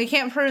negative, and we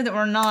can't prove that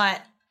we're not.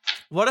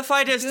 What if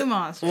I just?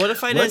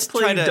 Let's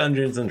play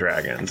Dungeons and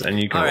Dragons, and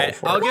you can roll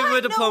for it. I'll give him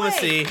a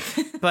diplomacy,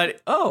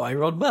 but I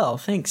rolled well.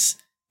 Thanks,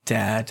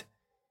 Dad.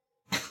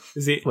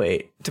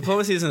 Wait,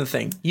 diplomacy isn't a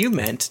thing. You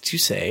meant to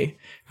say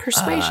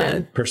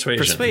persuasion.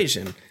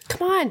 Persuasion.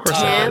 Come on,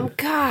 Tim.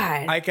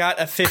 God. I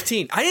got a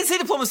 15. I didn't say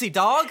diplomacy,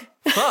 dog.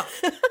 Fuck.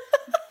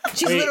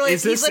 He's literally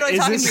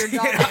talking to your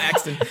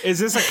dog. Is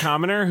this a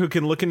commoner who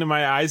can look into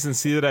my eyes and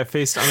see that I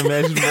faced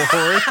unimaginable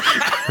horror?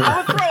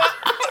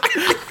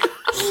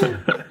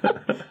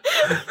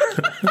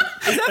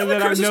 And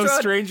that I'm no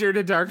stranger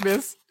to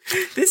darkness?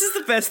 This is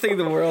the best thing in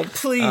the world.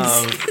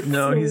 Please.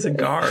 No, he's a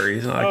gar.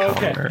 He's not a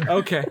commoner.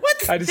 Okay.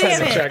 What? I just had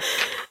to check.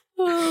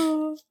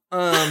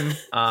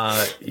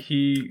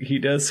 He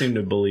does seem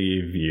to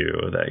believe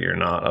you that you're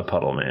not a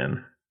puddle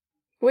man.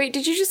 Wait,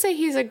 did you just say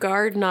he's a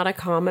guard, not a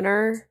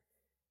commoner?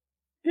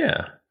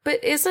 Yeah.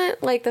 But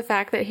isn't like the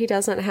fact that he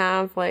doesn't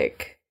have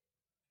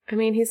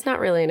he's not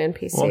really an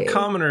NPC. Well,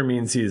 commoner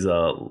means he's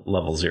a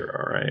level 0,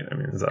 right?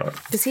 Is that what?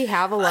 Does he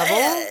have a level?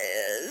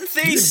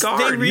 He's a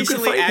guard. You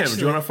can fight him. Do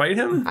you want to fight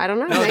him? I don't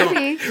know.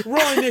 Maybe.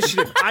 Roll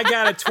initiative. I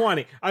got a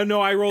 20. I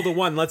know I rolled a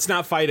 1. Let's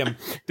not fight him.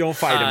 Don't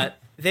fight him.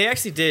 They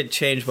actually did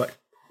change what.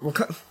 Well,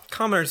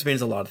 commoners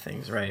means a lot of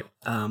things, right?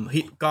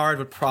 Guard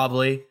would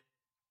probably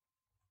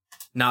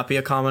not be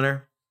a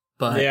commoner,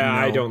 but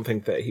I don't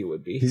think that he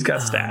would be. He's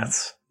got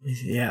stats.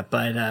 Yeah,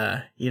 but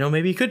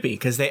maybe he could be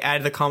because they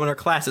added the commoner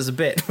class as a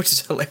bit, which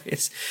is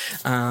hilarious.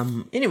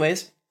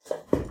 Anyways,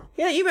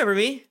 yeah, you remember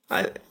me.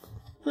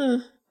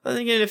 I'm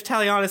thinking if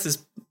Talianis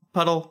is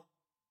puddle.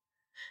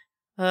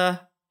 I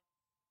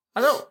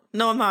don't.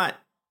 No, I'm not.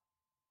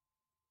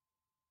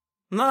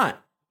 I'm not.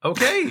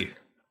 Okay.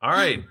 All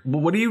right.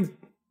 Well,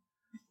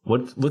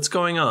 what's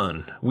going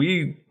on?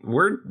 We're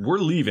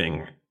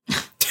leaving.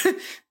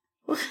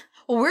 Well,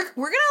 we're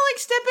gonna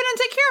step in and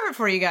take care of it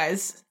for you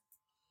guys.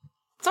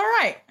 It's all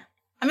right.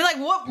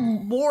 What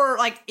more?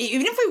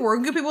 Even if we were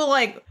good people,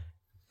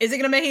 is it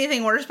gonna make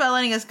anything worse by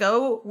letting us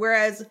go?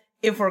 Whereas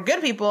if we're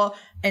good people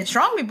and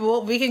strong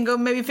people, we can go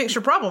maybe fix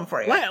your problem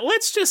for you.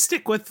 Let's just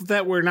stick with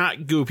that we're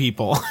not goo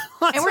people.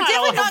 And we're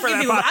definitely not goo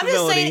people. I'm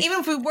just saying, even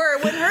if we were,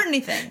 it wouldn't hurt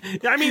anything.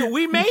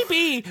 We may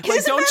be.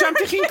 Don't jump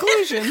to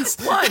conclusions.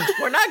 1,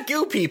 we're not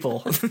goo people.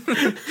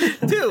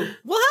 2,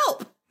 we'll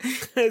help.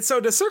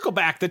 So to circle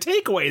back, the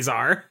takeaways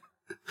are...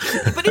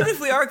 But even if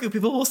we are goo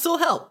people, we'll still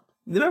help.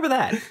 Remember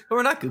that. But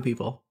we're not goo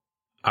people.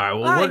 All right,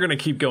 well, we're going to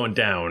keep going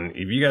down.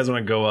 If you guys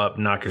want to go up,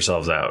 knock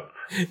yourselves out.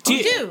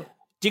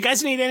 Do you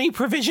guys need any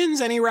provisions,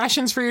 any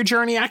rations for your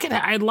journey?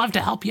 I'd love to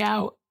help you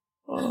out.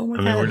 Oh my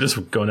God. We're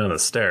just going down the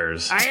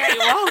stairs.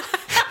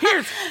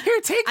 Here,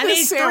 take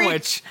this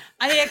sandwich.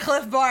 I need a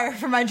Cliff Bar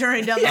for my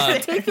journey down the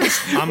stairs. Take this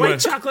white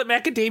chocolate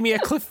macadamia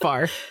Cliff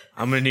Bar.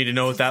 I'm going to need to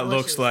know what that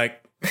looks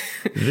like.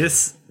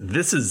 This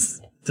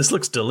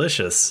looks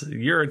delicious.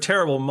 You're a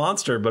terrible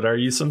monster, but are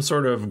you some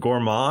sort of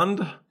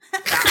gourmand?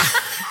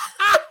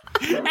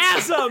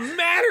 As a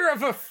matter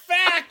of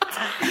fact,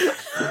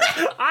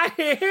 I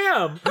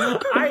am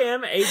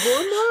a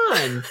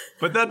gourmand.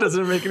 But that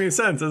doesn't make any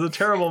sense. As a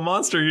terrible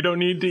monster, you don't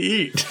need to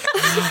eat.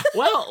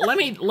 Well, let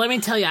me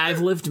tell you,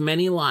 I've lived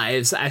many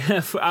lives. I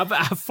have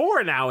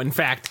 4 now, in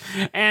fact,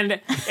 and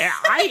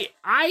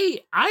I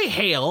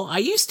hail. I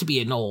used to be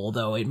a gnoll,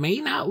 though it may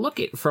not look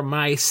it from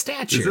my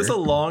stature. Is this a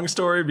long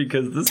story?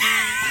 Because this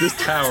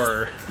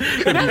tower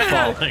could be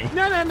falling.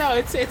 No.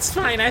 It's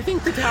fine. I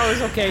think the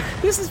tower's okay.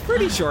 This is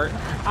pretty short.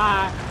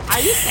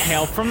 I used to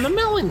hail from the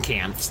melon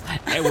camps,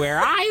 where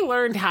I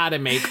learned how to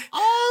make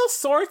all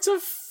sorts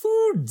of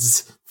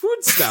foodstuffs.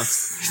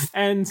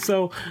 And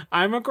so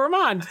I'm a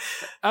gourmand.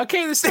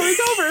 Okay, the story's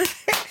over.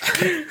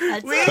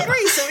 We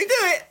agree, so we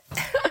do it.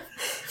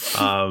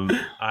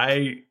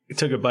 I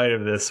took a bite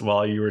of this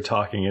while you were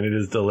talking, and it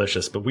is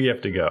delicious, but we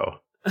have to go.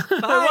 Bye.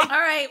 All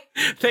right.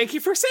 Thank you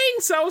for saying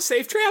so.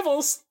 Safe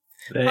travels.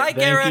 Bye,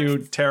 Thank you,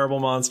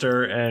 Terrible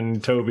Monster,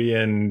 and Toby,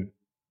 and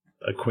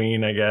a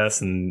queen, I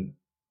guess, and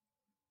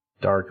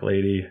Dark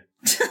Lady.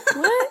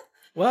 What?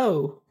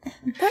 Whoa.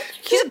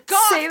 She's a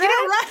goth. Say Get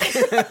it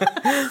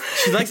right.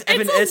 She likes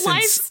Evanescence. It's a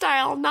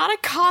lifestyle, not a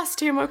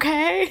costume,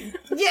 okay?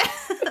 Yeah.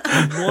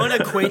 One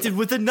acquainted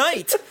with the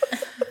night.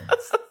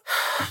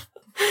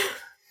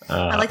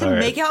 I like to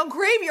make out in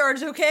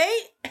graveyards, okay?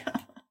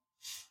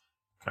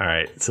 All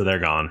right, so they're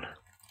gone.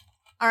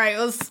 All right,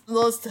 let's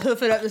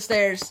hoof it up the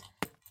stairs.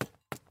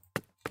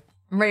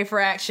 I'm ready for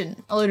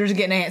action. Eluders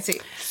getting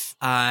antsy.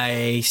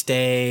 I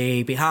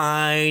stay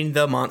behind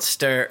the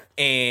monster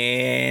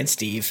and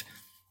Steve.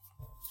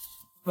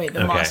 Wait,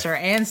 the monster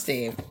and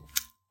Steve.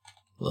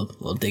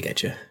 Little dig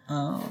at you.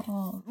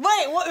 Oh.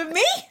 Wait, what,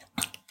 me?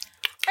 Are you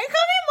calling me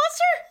a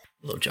monster?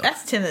 Little joke.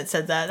 That's Tim that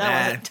said that.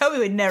 Wasn't Toby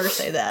would never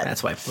say that.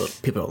 That's why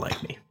people don't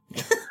like me.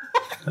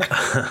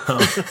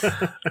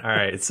 All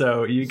right,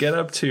 so you get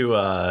up to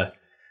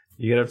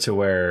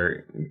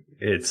where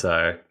it's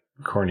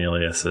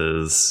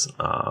Cornelius's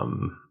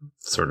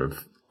sort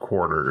of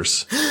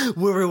quarters.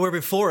 Where we were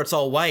before, it's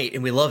all white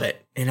and we love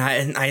it. And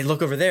I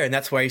look over there, and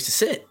that's where I used to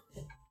sit.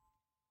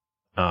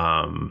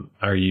 How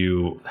are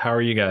you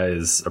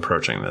guys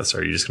approaching this?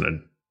 Are you just gonna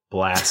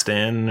blast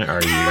in?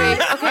 Are you Wait,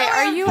 okay,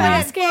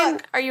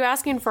 are you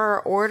asking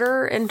for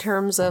order in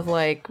terms of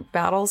like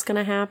battle's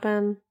gonna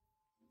happen?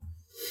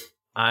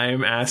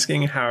 I'm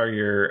asking are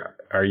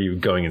you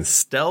going in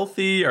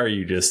stealthy? Are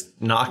you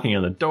just knocking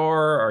on the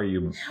door? Are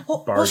you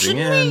barging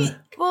in?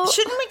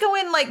 Shouldn't we go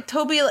in like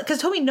Toby,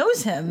 because Toby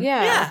knows him?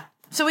 Yeah.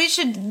 So we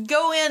should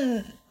go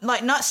in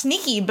like not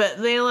sneaky,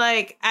 but they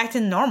like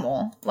acting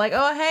normal. Like,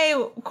 oh hey,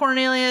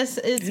 Cornelius,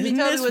 it's me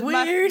Toby with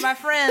my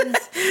friends.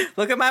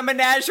 Look at my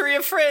menagerie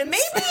of friends.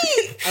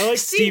 Maybe. I like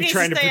Steve needs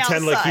trying to stay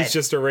pretend like outside. he's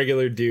just a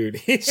regular dude.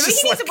 He needs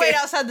to wait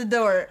outside the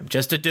door. I'm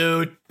just a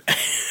dude.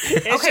 Okay,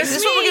 this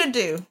is what we're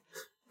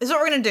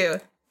gonna do.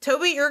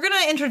 Toby, you're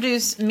gonna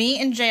introduce me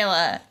and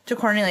Jayla to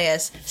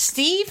Cornelius.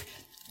 Steve,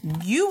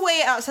 you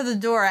wait outside the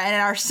door, and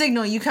at our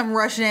signal, you come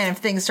rushing in if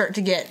things start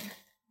to get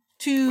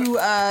too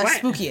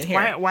spooky in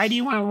here. Why do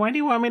you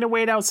want me to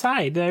wait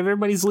outside?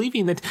 Everybody's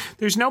leaving.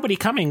 There's nobody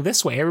coming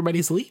this way.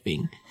 Everybody's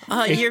leaving.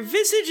 Your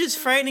visage is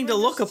frightening to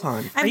look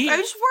upon. I'm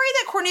just worried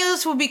that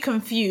Cornelius will be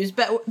confused,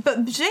 but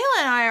Jayla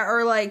and I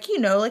are like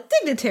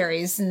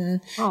dignitaries,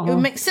 and it would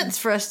make sense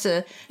for us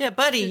to. Yeah,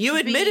 buddy, you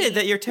admitted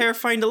that you're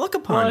terrifying to look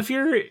upon. Well, if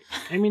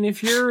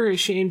you're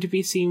ashamed to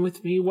be seen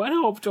with me, what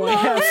hope do I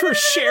have for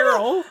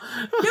Cheryl?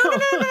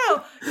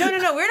 No.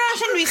 We're not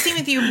ashamed to be seen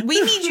with you.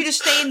 We need you to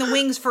stay in the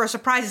wings for a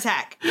surprise attack.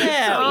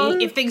 Yeah,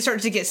 if things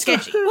start to get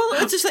sketchy.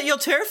 Well, it's just that you'll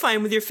terrify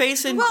him with your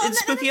face and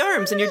spooky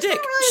arms and your dick.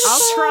 I'll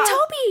try.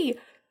 Toby!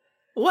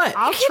 What?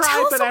 I'll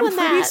try, but I'm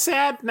pretty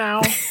sad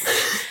now.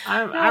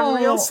 I'm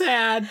real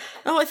sad.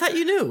 Oh, I thought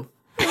you knew.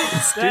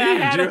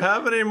 Steve, do you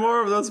have any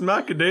more of those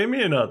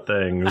macadamia nut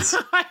things?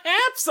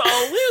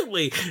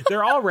 Absolutely.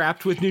 They're all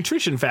wrapped with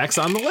nutrition facts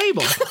on the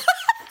label.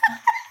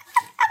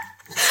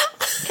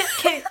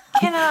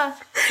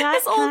 Can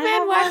this old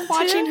man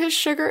watching his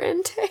sugar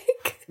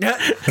intake?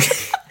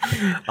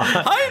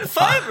 High in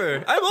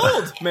fiber. I'm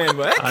old, man.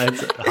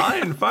 It's high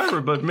in fiber,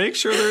 but make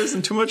sure there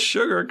isn't too much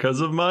sugar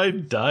because of my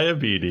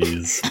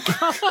diabetes.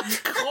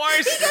 Of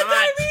course not.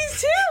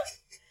 Diabetes too.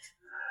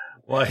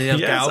 Well,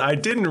 yes, I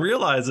didn't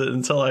realize it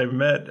until I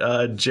met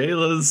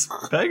Jayla's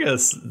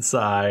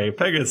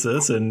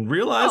Pegasus and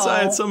realized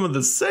I had some of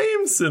the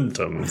same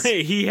symptoms.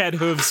 Hey, he had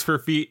hooves for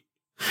feet.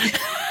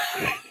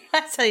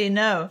 That's how you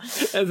know.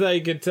 That's how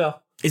you can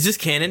tell. Is this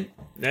canon?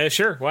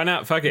 Sure, why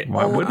not? Fuck it.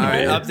 Why wouldn't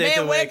it? Update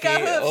the Man, wiki.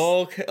 got hooves.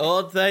 Okay,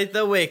 update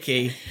the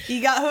wiki. He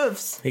got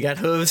hooves. He got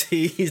hooves.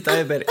 He's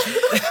diabetic.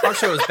 Our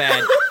show is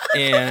bad,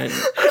 and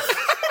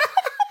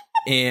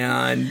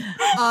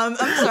I'm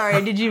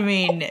sorry. Did you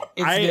mean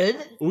it's good?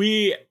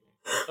 We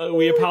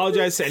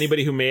apologize to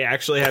anybody who may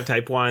actually have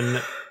type 1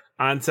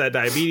 onset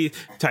diabetes,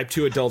 type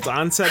 2 adult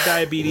onset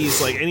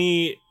diabetes, like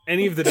any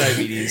of the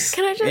diabetes.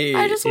 Can I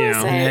just want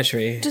to say,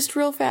 naturally. just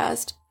real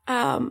fast,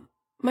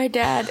 My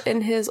dad,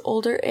 in his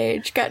older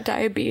age, got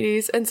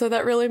diabetes, and so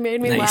that really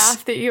made me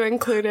laugh that you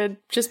included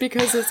just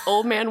because his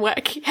old man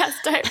Weck has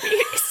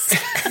diabetes.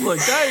 Look,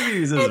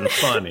 diabetes isn't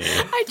funny.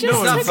 I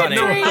just took a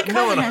drink.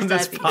 No one on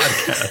this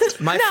podcast.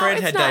 My friend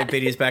had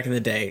diabetes back in the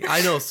day.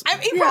 I know.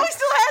 He probably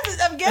still has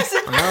it, I'm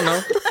guessing. I don't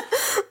know.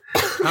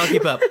 I don't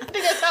keep up. I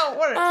think that's how it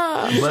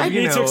works.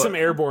 He took some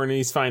airborne and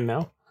he's fine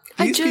now.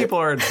 These people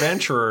are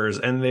adventurers,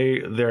 and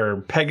they're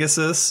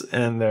Pegasus,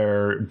 and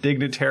they're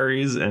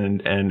dignitaries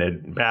and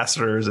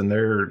ambassadors, and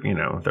they're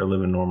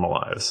living normal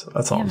lives.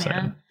 That's all I'm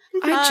saying.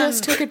 I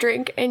just took a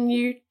drink, and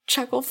you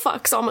chuckle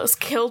fucks almost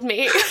killed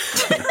me.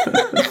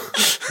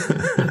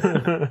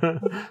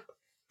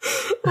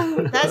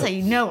 That's how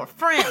you know we're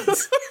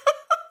friends.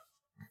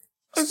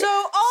 So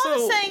all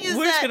I'm saying is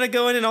we're just gonna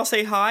go in and I'll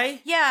say hi.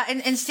 Yeah,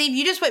 and Steve,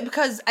 you just wait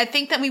because I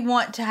think that we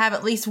want to have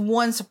at least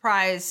one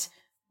surprise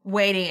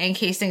waiting in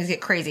case things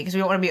get crazy because we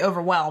don't want to be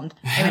overwhelmed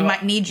and we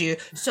might need you.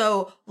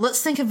 So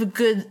let's think of a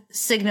good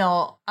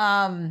signal.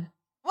 Well,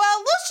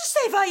 let's just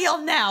say if I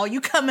yell now,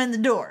 you come in the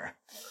door.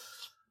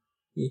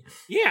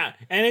 Yeah,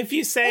 and if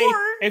you say,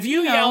 if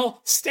you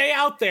yell, stay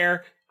out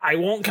there, I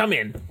won't come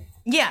in.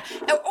 Yeah,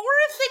 or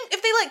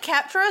if they like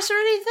capture us or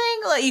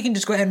anything, like you can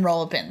just go ahead and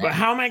roll up in there. But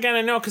how am I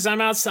gonna know? Because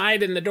I'm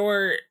outside and the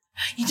door.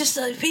 You just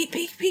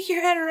peek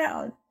your head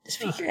around. Just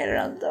peek your head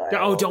around the door.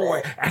 Oh, don't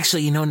worry.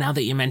 Actually, now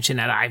that you mention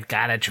that, I've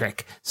got a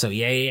trick. So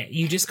yeah.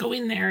 You just go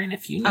in there, and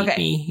if you need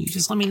me, you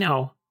just let me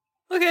know.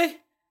 Okay.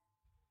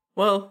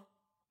 Well,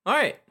 all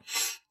right.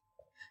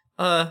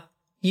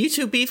 You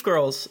two beef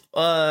girls,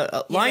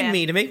 line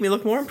me to make me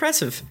look more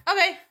impressive.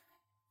 Okay.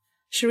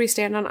 Should we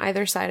stand on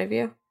either side of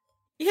you?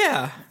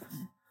 Yeah.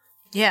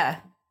 Yeah.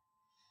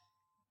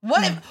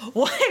 What if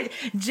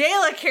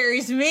Jayla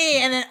carries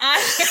me and then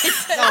I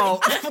Oh,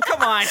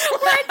 come on. We're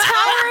a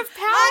tower of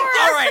power.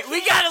 All right,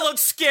 we gotta look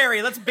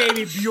scary. Let's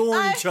baby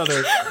Bjorn each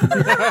other.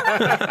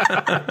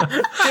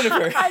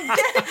 Jennifer,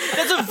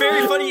 that's a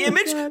very funny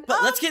image,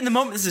 but let's get in the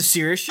moment. This is a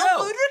serious show.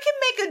 Ludra can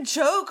make a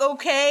joke,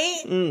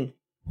 okay?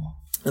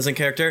 Listen,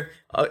 character,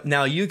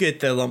 now you get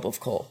the lump of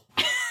coal.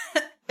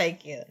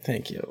 Thank you.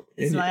 Thank you.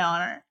 It's my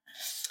honor.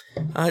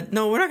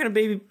 No, we're not gonna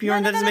baby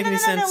Bjorn. That doesn't make any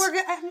sense.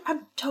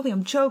 I'm Toby,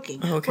 I'm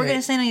joking. Okay. We're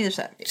gonna stand on either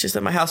side. It's just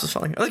that my house is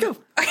falling. Let's go.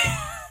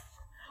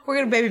 We're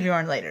gonna baby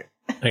Bjorn later.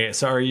 Okay,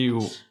 so are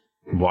you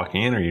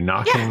walking in? Are you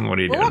knocking? What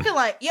are you We're doing?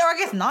 walking I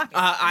guess knocking.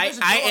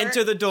 I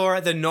enter the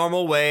door the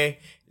normal way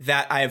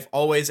that I've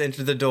always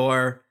entered the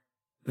door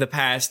the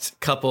past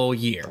couple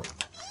years.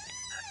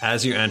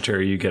 As you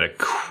enter, you get a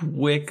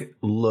quick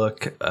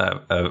look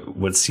of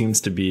what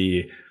seems to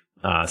be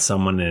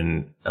someone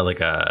in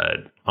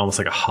almost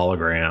like a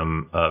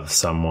hologram of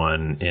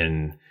someone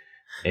in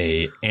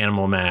a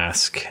animal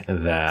mask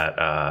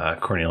that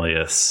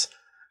Cornelius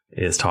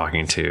is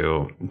talking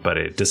to, but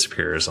it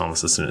disappears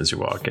almost as soon as you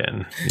walk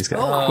in. He's got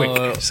a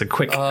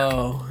quick.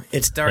 Oh,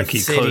 it's Darth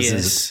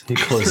Sidious. He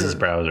closes his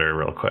browser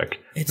real quick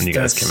when you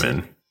guys come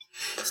in,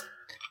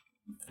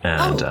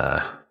 and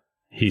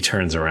he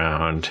turns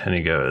around and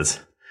he goes,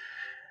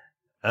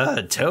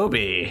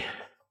 Toby,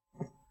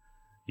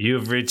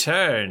 you've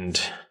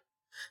returned.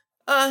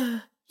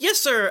 Yes,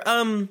 sir.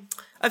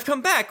 I've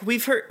come back.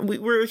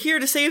 We're here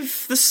to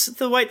save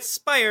the White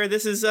Spire.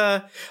 This is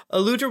Ludra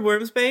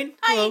Wormsbane.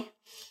 Hello.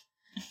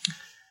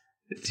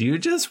 Do you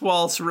just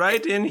waltz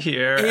right in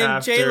here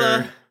And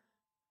Jayla.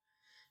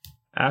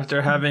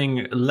 after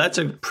having let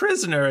a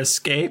prisoner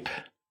escape?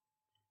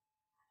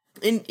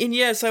 And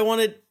yes, I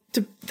wanted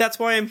to. That's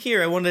why I'm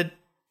here. I wanted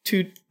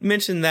to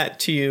mention that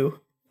to you.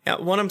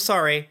 One, I'm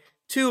sorry.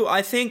 Two,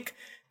 I think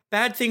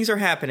bad things are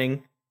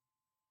happening.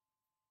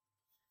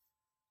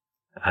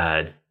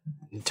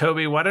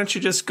 Toby, why don't you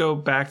just go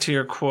back to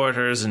your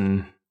quarters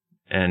and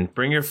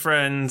bring your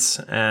friends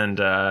and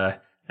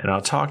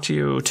I'll talk to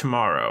you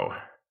tomorrow.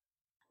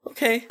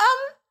 Okay.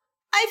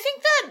 I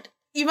think that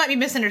you might be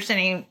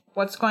misunderstanding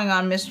what's going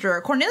on,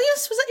 Mr.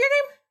 Cornelius. Was that your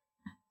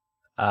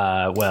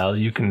name? Well,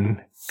 you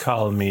can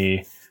call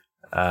me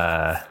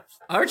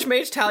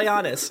Archmage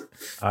Talianus.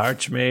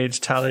 Archmage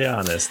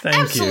Talianus. Thank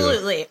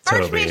Absolutely. you.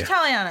 Absolutely. Archmage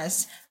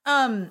Talianus.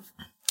 I'm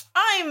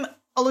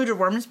Ludra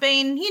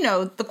Wormsbane,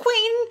 the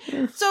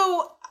queen.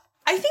 So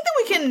I think that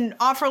we can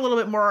offer a little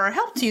bit more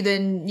help to you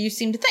than you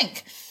seem to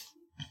think.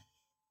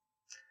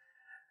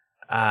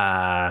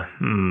 Why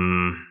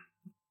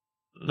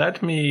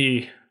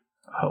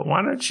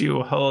don't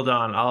you hold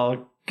on?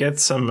 I'll get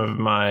some of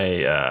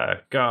my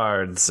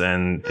guards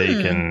and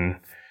they can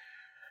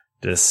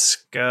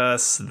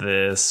discuss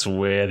this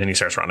with... And he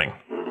starts running.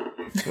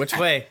 Which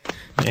way?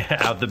 Yeah,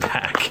 out the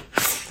back.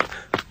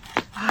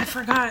 I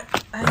forgot.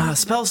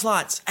 Spell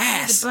slots.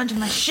 I used a bunch of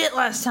my shit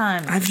last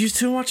time. I've used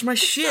too much of my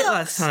shit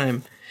last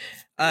time.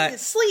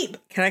 Sleep.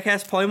 Can I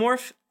cast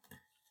Polymorph?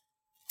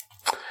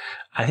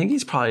 I think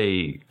he's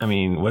probably... I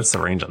mean, what's the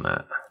range on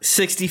that?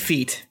 60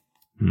 feet.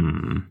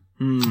 Yeah,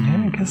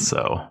 I guess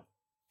so.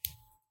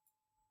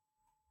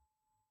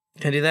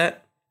 Can I do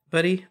that,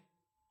 buddy?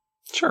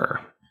 Sure.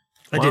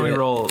 Why don't we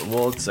roll?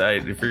 Well, if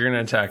you're going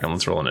to attack him,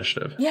 let's roll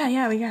initiative.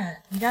 Yeah, we got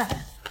it.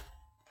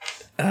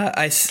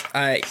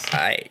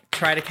 I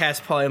try to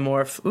cast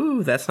polymorph.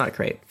 Ooh, that's not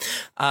great.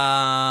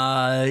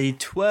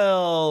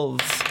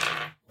 12.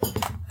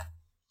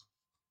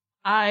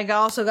 I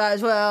also got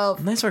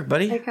 12. Nice work,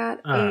 buddy. I got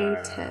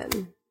a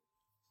 10.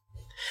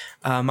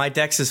 My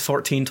dex is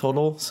 14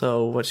 total.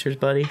 So what's yours,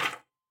 buddy?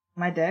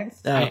 My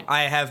dex?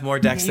 I have more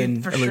dex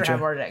than for Elutra. sure have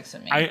more dex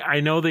than me. I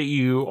know that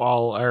you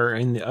all are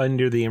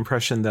under the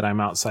impression that I'm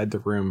outside the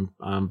room,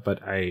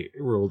 but I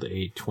rolled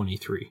a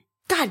 23.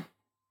 God.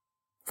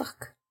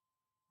 Fuck.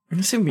 I'm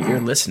assuming you're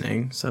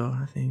listening, so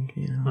I think,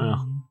 you know.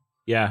 Well,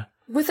 yeah.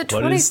 With a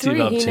What is Steve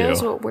 23, up he to?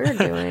 knows what we're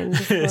doing.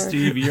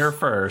 Steve, you're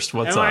first.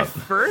 What's Am I up?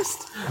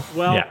 first?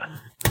 Well, Yeah.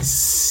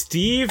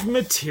 Steve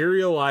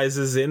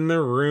materializes in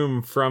the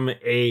room from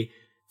a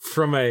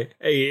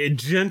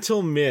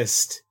gentle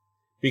mist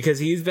because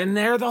he's been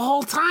there the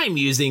whole time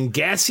using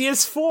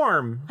gaseous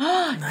form.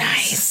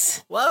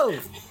 Nice. Whoa.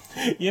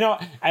 You know,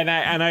 and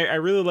I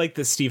really like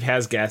that Steve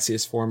has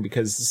gaseous form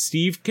because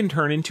Steve can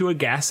turn into a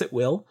gas at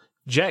will.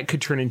 Jet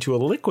could turn into a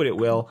liquid at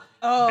will,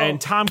 and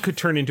Tom could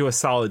turn into a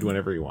solid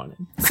whenever he wanted.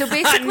 So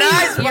basically,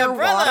 Nice, my your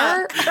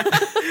brother.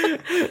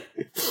 water.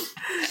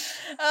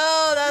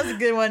 Oh, that was a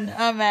good one.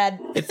 I'm mad.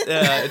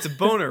 It's a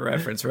boner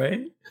reference,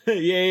 right?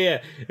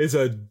 yeah. It's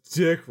a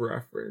dick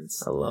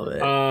reference. I love it.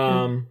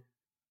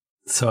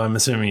 So I'm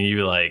assuming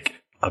you like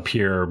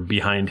appear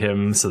behind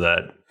him so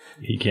that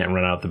he can't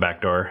run out the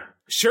back door.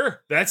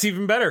 Sure, that's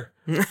even better.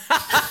 Just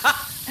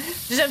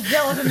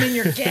envelop him in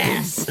your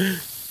gas.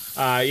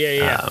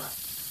 Yeah.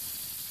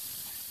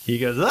 He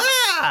goes,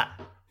 ah!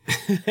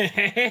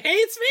 Hey,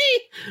 it's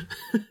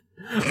me.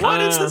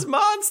 What is this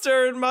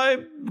monster in my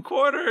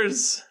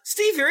quarters?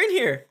 Steve, you're in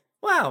here.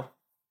 Wow.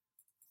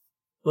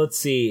 Let's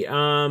see.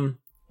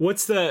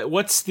 What's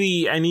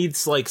the I need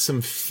like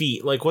some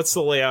feet. Like what's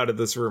the layout of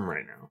this room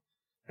right now?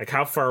 Like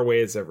how far away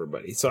is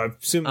everybody? So I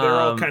assume they're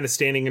all kind of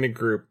standing in a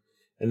group,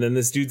 and then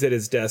this dude's at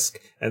his desk,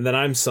 and then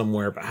I'm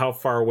somewhere, but how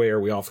far away are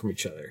we all from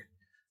each other?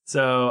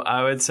 So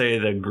I would say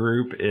the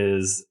group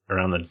is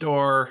around the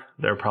door.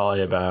 They're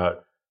probably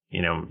about,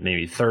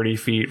 maybe 30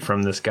 feet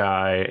from this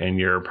guy, and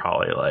you're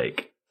probably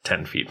like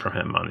 10 feet from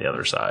him on the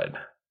other side.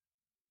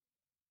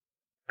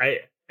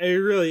 It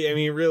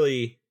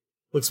really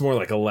looks more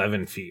like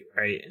 11 feet,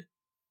 right?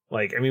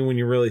 Like, I mean, when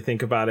you really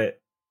think about it.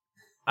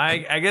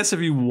 I guess if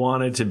you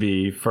wanted to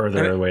be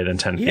further away than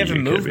 10 feet, You have a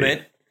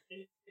movement.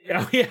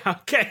 Oh, yeah,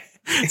 okay.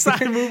 So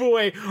I move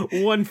away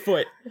 1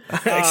 foot.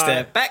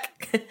 Step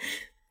back.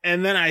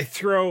 And then I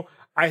throw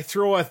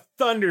a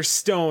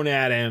thunderstone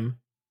at him.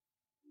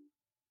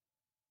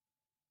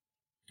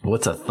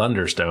 What's a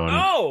thunderstone?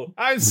 Oh,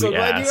 I'm so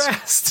glad you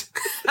asked.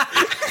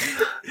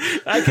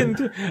 I can.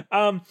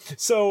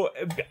 So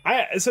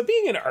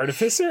being an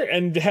artificer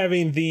and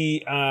having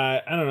the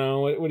I don't know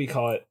what do you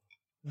call it,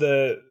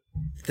 the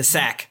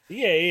sack.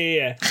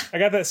 Yeah. I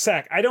got that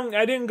sack. I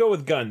didn't go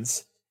with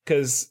guns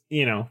because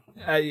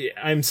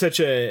I'm such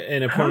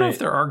an opponent. I don't know if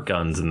there are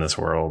guns in this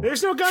world.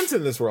 There's no guns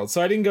in this world,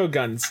 so I didn't go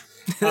guns.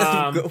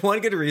 One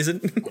good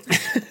reason.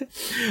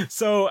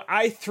 So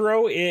I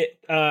throw it.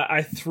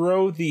 I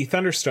throw the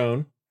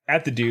thunderstone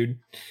at the dude,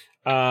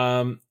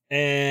 and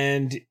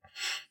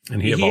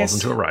he evolves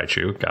into a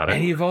Raichu. Got it.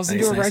 And he evolves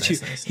into a Raichu.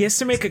 Nice. He has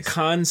to make a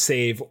con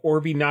save or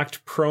be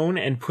knocked prone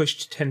and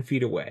pushed 10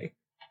 feet away.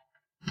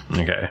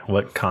 Okay,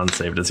 what con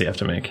save does he have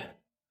to make?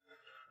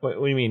 What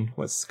do you mean?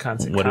 What's con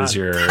save? What is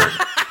your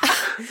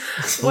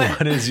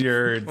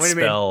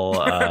spell?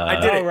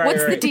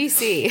 What's the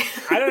DC?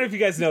 I don't know if you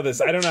guys know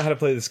this. I don't know how to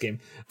play this game.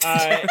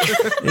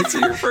 It's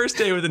your first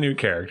day with a new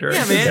character.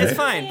 Yeah, man, it's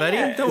fine, buddy.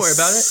 Don't worry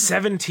about it.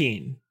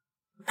 17.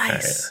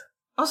 Nice.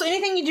 Also,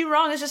 anything you do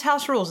wrong is just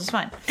house rules. It's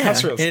fine. Yeah.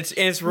 House rules. And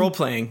it's role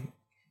playing.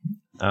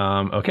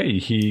 Okay,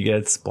 he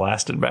gets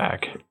blasted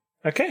back.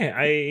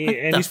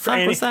 Okay,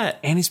 What was that?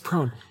 And he's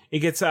prone. He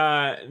gets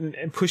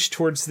pushed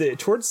towards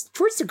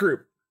the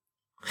group.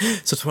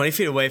 So 20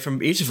 feet away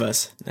from each of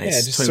us. Nice.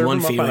 Yeah, just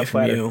 21 serve him feet up on away a from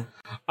platter. you.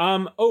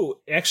 Oh,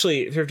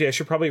 actually, Thrifty, I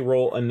should probably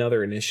roll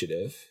another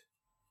initiative.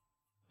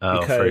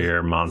 Oh, for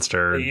your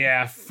monster.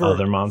 Yeah,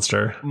 other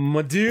monster.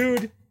 My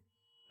dude.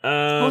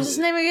 What was his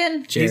name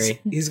again? Jerry.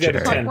 He's got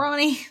Jerry. a 10.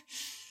 Ronnie.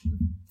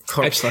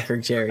 Corpse sucker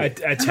Jerry.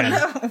 A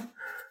 10.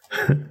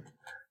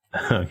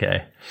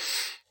 Okay.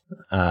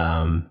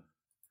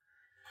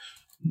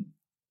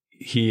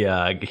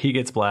 He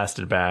gets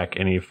blasted back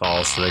and he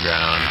falls to the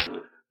ground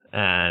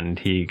and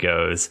he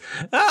goes,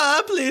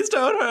 please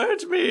don't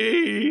hurt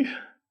me.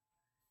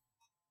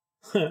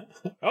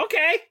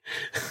 Okay.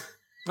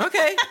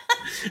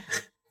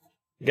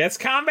 Guess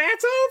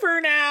combat's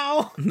over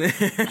now.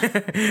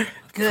 Good.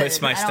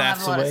 Puts my I don't have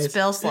staffs a lot away. of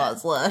spell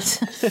slots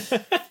left.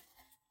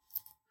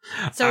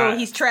 So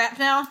he's trapped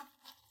now?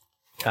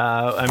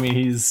 I mean,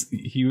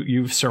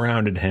 you've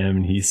surrounded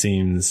him. He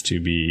seems to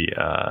be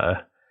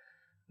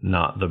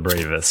not the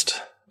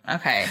bravest.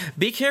 Okay.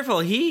 Be careful.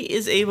 He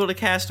is able to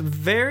cast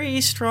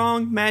very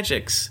strong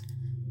magics.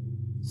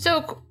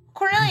 So,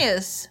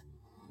 Cornelius,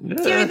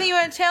 is there anything you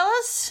want to tell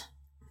us?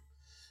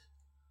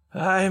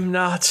 I'm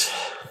not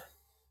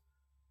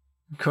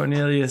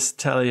Cornelius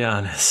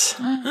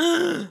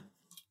Tellianus.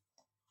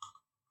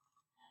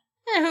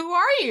 Who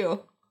are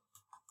you?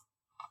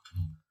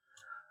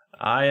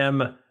 I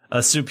am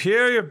a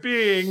superior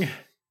being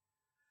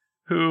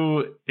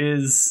who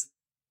is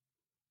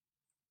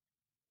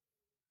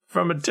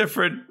from a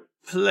different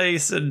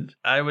place, and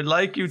I would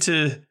like you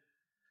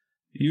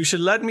should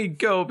let me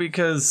go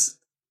because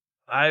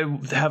I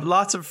have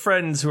lots of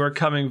friends who are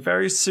coming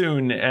very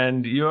soon,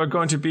 and you're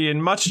going to be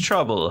in much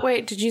trouble.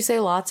 Wait, did you say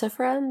lots of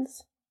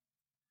friends?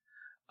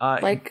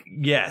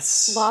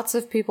 Yes. Lots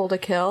of people to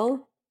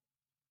kill?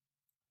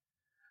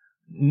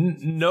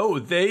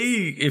 No,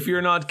 if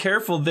you're not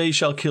careful, they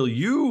shall kill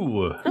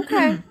you.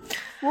 Okay.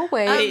 We'll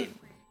wait.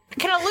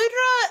 Can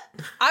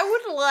Aludra... I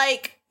would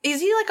like... Is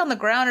he like on the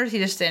ground or is he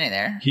just standing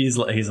there? He's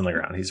on the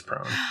ground. He's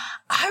prone.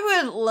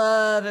 I would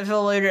love if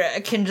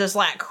Aludra can just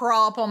like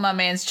crawl up on my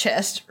man's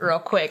chest real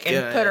quick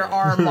and put her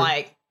arm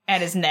like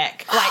at his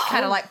neck, like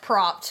kind of like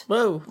propped.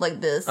 Whoa,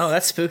 like this. Oh,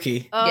 that's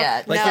spooky.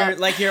 Yeah,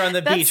 you're on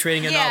the beach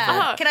reading a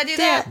novel. Can I do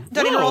that? Do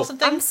I need to roll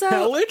something?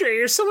 Aludra,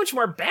 you're so much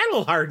more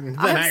battle hardened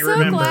than I I'm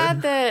remember. so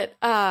glad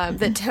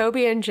that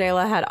Toby and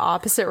Jayla had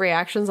opposite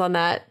reactions on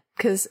that.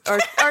 Or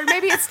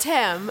maybe it's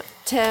Tim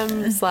 /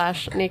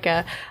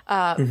 Nika.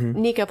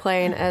 Nika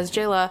playing as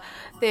Jayla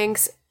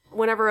thinks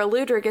whenever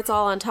Aludra gets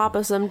all on top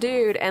of some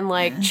dude and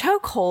like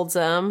choke holds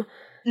him,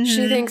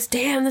 she thinks,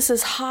 "Damn, this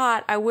is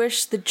hot. I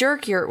wish the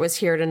jerk yurt was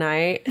here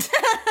tonight."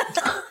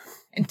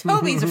 And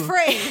Toby's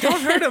afraid.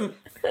 Don't hurt him.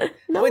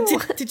 No. Wait,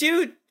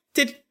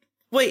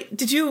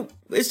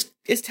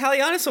 is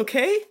Talianis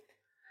okay?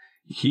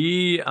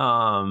 He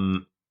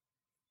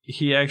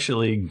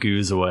actually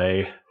goos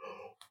away.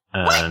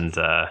 And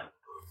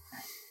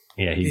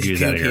he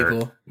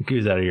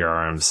goos out of your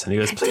arms, and he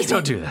goes, "Please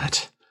don't do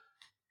that."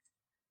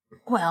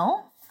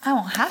 Well, I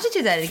won't have to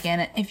do that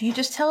again if you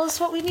just tell us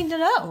what we need to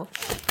know.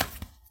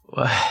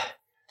 What?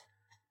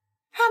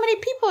 How many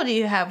people do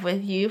you have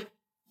with you,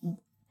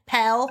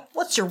 pal?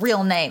 What's your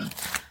real name?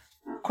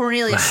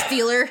 Cornelius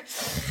Steeler.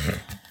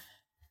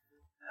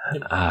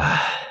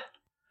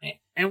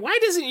 And why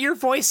doesn't your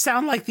voice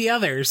sound like the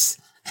others?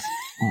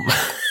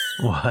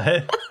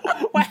 What?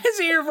 Why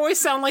doesn't your voice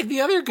sound like the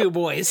other Goo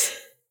Boys?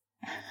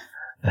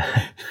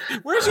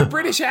 Where's your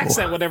British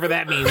accent, whatever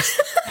that means?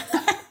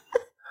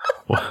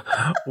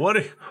 What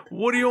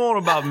do you want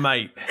about,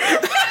 mate?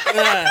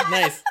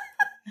 Nice.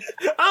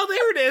 Oh,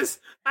 there it is.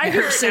 I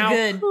hear it so now.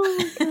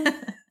 good.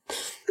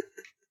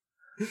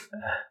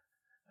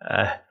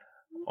 I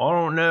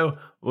don't know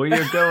what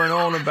you're going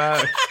on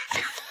about.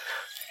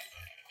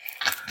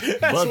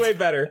 That's way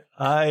better.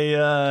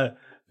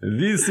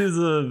 This is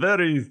a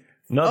very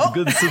not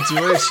good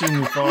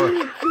situation for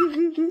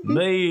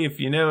me, if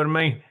you know what I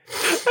mean.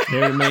 You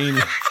know what I mean?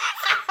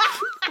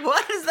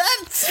 What is that?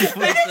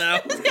 now.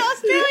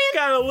 Australian?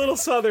 Got a little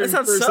southern That for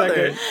sounds a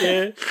southern.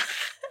 second.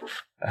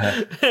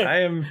 Yeah.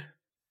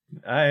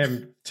 I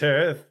am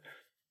Tirith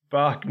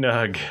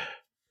Bachnog.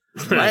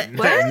 What?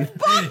 Bachnog!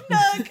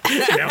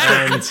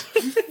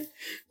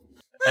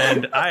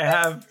 and I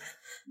have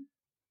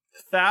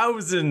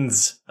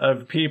thousands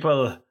of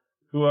people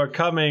who are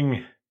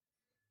coming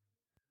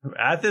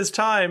at this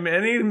time,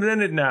 any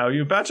minute now.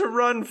 You better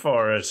run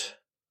for it.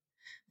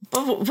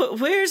 But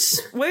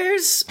where's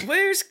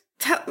Archmage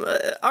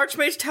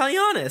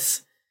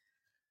Talianis?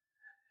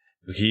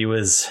 He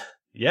was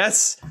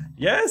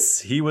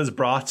he was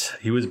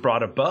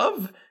brought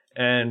above,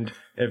 and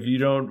if you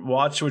don't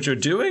watch what you're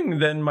doing,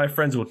 then my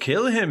friends will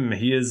kill him.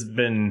 He has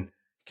been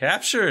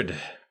captured.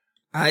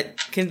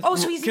 Can in one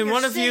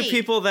your of you city.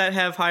 people that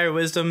have higher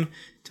wisdom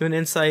do an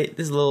insight?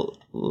 This is a little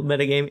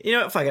metagame. You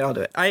know what? Fuck it, I'll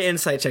do it. I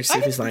insight check to see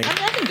if he's lying. I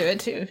can do it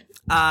too.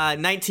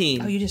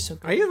 19. Oh, you just so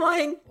good. Are you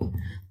lying?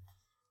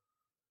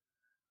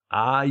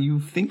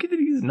 You think that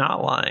he's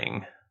not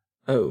lying.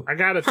 Oh. I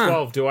got a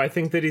 12. Do I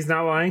think that he's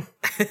not lying?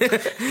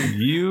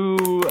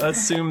 You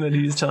assume that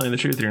he's telling the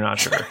truth, you're not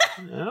sure.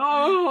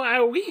 I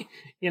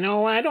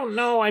don't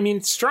know. I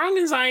mean, strong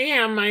as I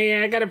am,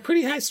 I got a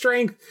pretty high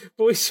strength,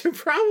 but we should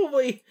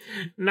probably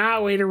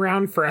not wait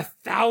around for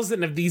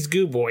 1,000 of these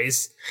Goo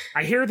Boys.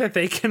 I hear that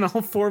they can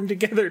all form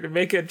together to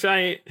make a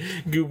giant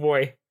Goo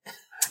Boy.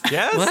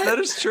 Yes, that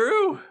is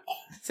true.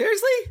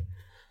 Seriously?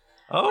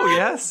 Oh,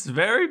 yes.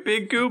 Very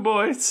big Goo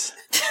Boys.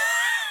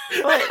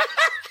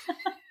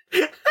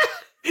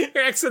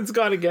 Your accent's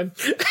gone again.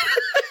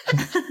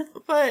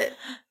 But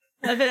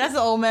I think that's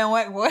the old man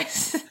white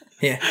voice.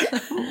 Yeah.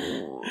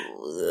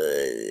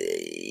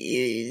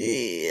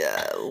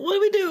 What do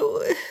we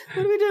do?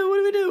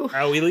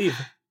 Oh, we leave.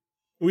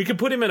 We could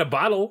put him in a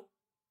bottle.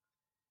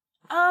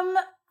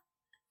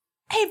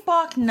 Hey,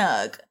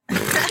 Bachnog.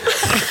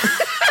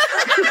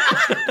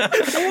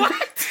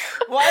 What?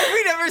 Why have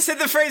we never said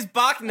the phrase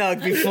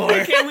Bachnog before?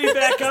 Can we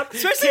back up?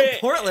 Especially in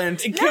Portland.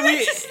 That's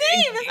his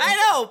name. I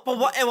know, but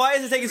why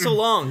is it taking so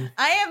long?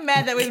 I am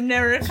mad that we've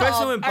never called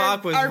Especially when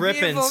Bach was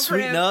ripping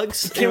sweet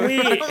nugs.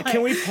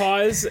 Can we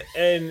pause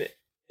and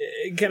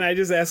can I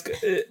just ask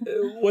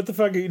what the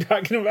fuck are you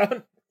talking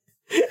about?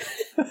 Is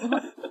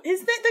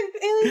that the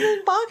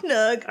alien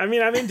Bachnog? I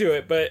mean, I'm into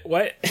it, but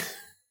what?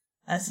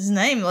 That's his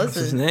name. That's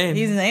his name.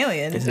 He's an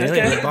alien. He's an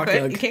alien.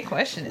 Boknug. You can't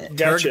question it.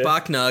 Turg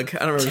Boknug.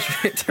 I don't remember.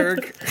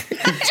 Turg.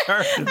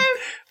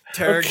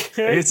 Turg.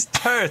 Okay. It's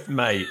Turth,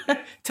 mate.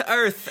 To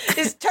Earth.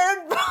 It's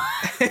Turg.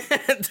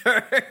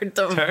 Turth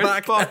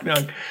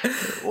Boknug.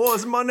 Oh,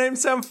 does my name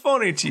sound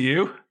funny to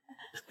you?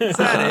 Is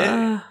that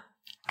it?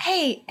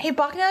 Hey,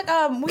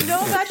 Boknug, we know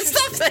about your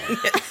Stop saying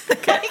it.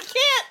 Okay. I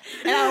can't,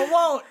 and I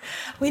won't.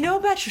 We know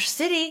about your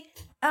city.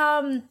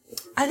 I think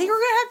we're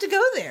gonna have to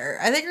go there.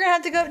 I think we're gonna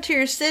have to go to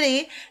your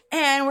city,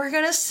 and we're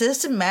gonna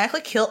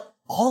systematically kill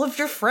all of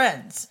your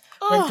friends.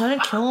 We're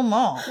gonna kill them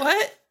all.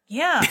 What?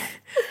 Yeah.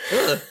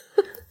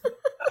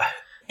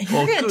 And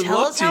you're gonna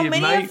tell us how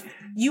many of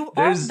you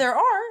there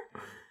are.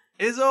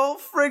 It's a whole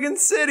friggin'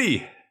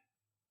 city.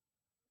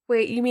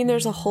 Wait, you mean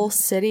there's a whole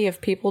city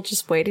of people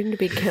just waiting to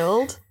be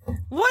killed?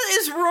 What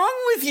is wrong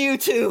with you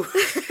two?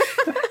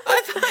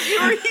 I thought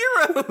you were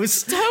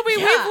heroes. Toby, we've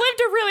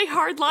lived a really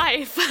hard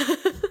life.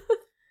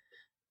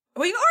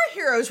 We are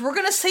heroes. We're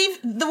gonna save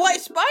the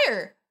White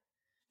Spire.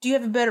 Do you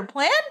have a better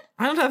plan?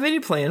 I don't have any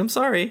plan. I'm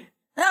sorry.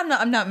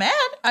 I'm not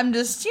mad. I'm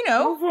just, you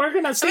know. If we're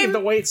gonna save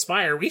the White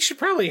Spire, we should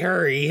probably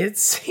hurry. It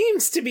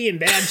seems to be in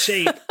bad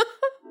shape.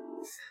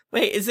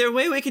 Wait, is there a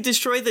way we could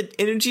destroy the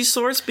energy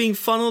source being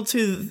funneled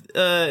to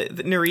the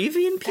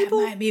Nerevian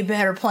people? That might be a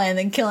better plan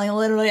than killing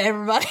literally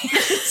everybody in the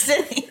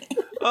city.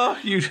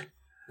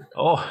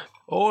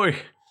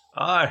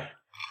 Aye.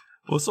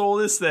 What's all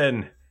this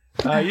then?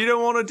 You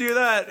don't want to do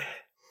that.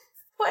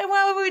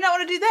 Why would we not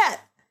want to do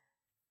that?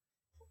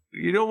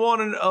 You don't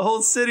want a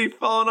whole city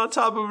falling on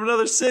top of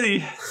another city.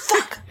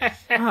 Fuck.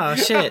 Oh,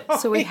 shit.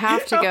 So we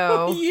have to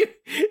go.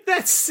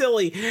 That's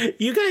silly.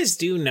 You guys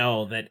do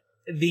know that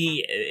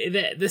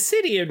the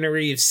city of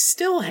Nerev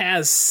still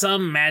has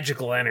some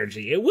magical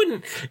energy. It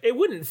wouldn't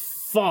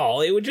fall.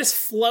 It would just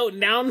float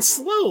down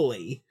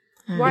slowly.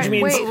 Which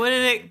means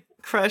wouldn't it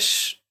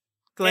crush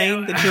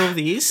Glane, the Jewel of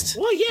the East?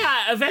 Well,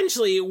 yeah,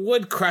 eventually it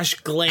would crush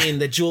Glane,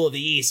 the Jewel of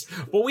the East,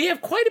 but we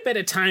have quite a bit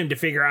of time to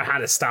figure out how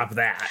to stop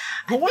that.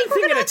 But one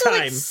thing at a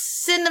time.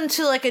 Send them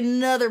to like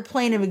another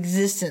plane of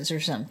existence or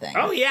something.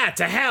 Oh yeah,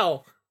 to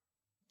hell.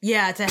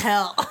 Yeah, to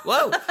hell.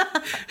 Whoa.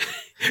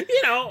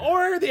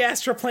 Or the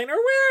astral plane or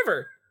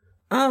wherever.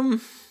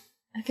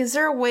 Like, is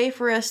there a way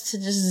for us to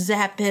just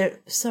zap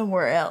it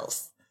somewhere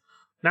else?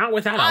 Not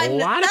without a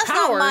lot of that's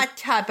power. That's not my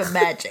type of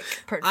magic,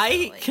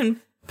 personally. I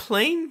can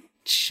plane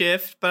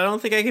shift, but I don't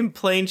think I can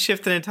plane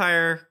shift an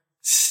entire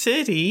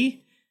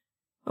city.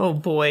 Oh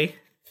boy.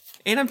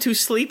 And I'm too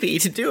sleepy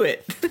to do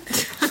it. Toby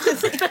needs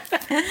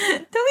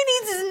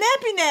his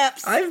nappy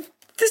naps.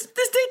 This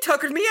day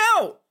tuckered me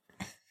out.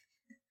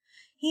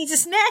 He needs a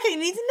snack and he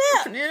needs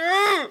a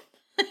nap.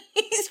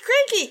 He's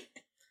cranky.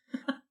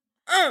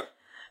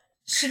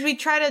 Should we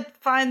try to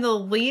find the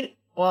lead?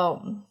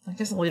 Well, I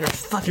guess the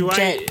leader's fucking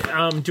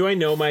Jet. Do I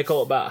know,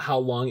 Michael, about how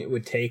long it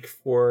would take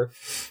for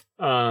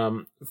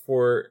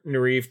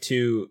Nerev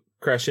to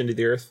crash into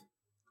the earth?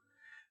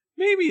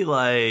 Maybe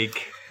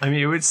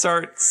it would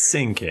start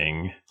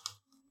sinking.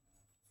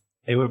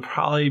 It would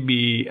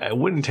probably it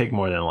wouldn't take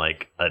more than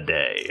a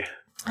day.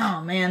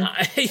 Oh man.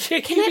 You'd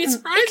be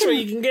surprised what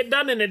you can get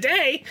done in a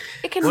day.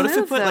 It can what move, if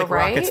we put though,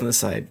 right? rockets on the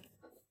side?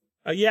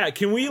 Yeah,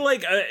 can we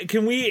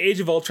Age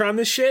of Ultron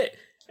this shit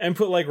and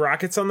put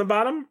rockets on the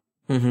bottom?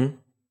 Mm-hmm.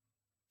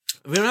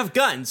 We don't have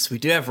guns. We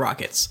do have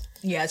rockets.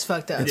 Yeah, it's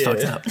fucked up. It's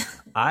fucked up.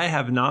 I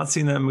have not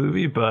seen that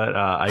movie, but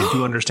I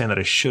do understand that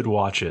I should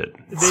watch it.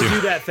 They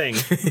do that thing.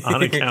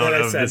 On account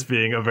of this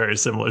being a very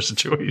similar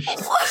situation.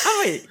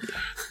 Wait.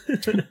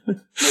 Maybe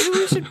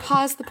we should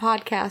pause the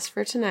podcast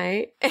for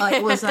tonight.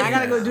 Listen, I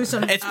gotta go do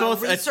some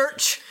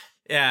research.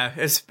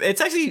 It's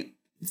actually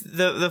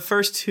the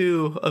first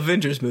two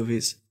Avengers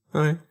movies.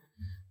 Right.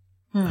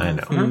 I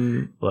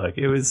know. Look,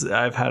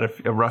 I've had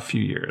a rough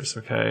few years,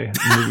 okay?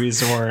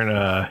 Movies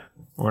weren't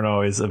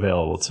always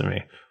available to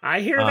me.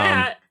 I hear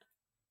that.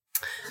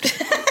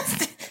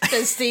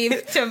 To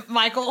Steve, to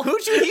Michael.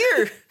 Who'd you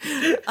hear?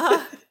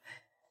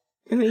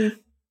 I mean,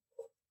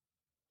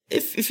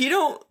 if you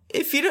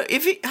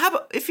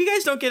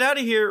guys don't get out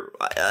of here,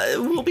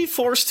 we'll be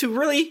forced to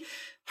really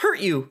hurt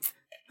you.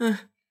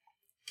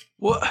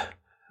 What?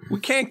 We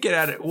can't get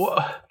at it.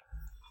 What?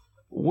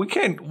 We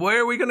can't.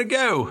 Where are we gonna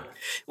go?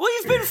 Well,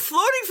 you've been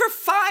floating for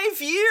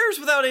 5 years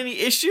without any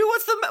issue.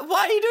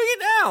 Why are you doing it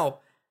now?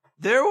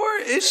 There were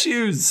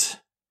issues.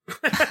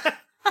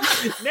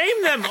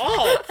 Name them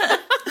all.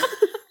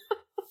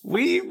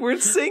 We were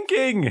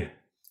sinking.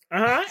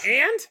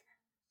 And?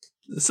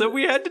 So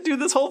we had to do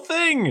this whole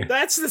thing.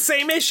 That's the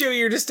same issue.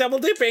 You're just double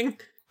dipping.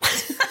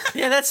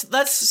 Yeah,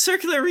 that's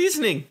circular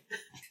reasoning.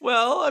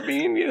 Well, I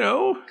mean,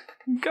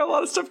 got a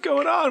lot of stuff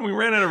going on. We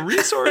ran out of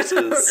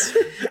resources.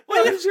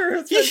 Well, I'm sure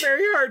it's been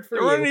very hard for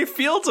you. There weren't any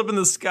fields up in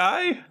the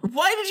sky.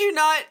 Why did you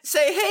not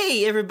say,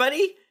 hey,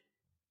 everybody?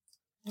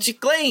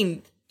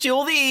 Glane,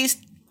 Jewel of the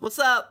East, what's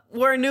up?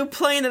 We're a new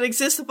plane that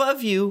exists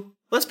above you.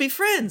 Let's be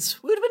friends.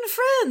 We would have been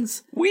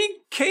friends. We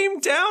came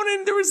down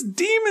and there was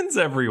demons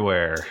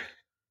everywhere.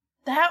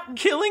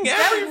 Killing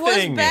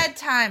everything. That was bad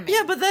timing.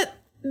 Yeah,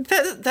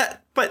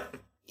 but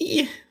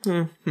Yeah.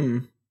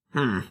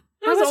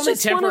 It was only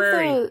just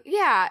temporary. One of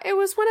it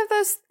was one of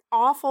those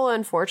awful,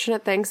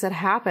 unfortunate things that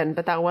happened,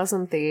 but that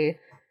wasn't the,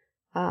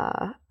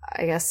 I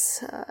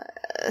guess,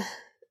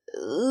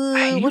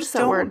 what's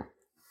that word?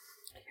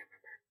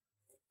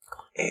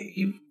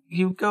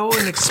 You go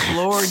and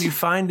explore and you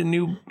find a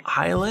new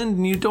island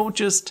and you don't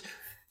just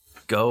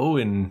go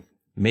and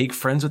make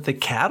friends with the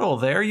cattle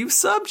there. You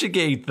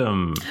subjugate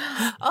them.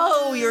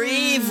 Oh, you're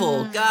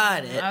evil.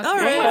 Got it. All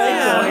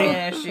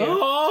right.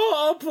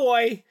 Oh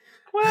boy.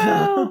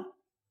 Well,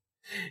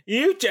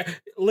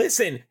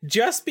 listen.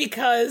 Just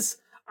because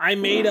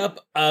I'm made up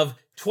of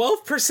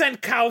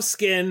 12% cow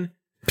skin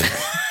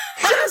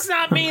does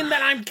not mean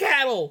that I'm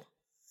cattle.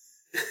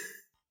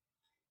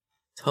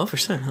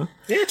 12%, huh?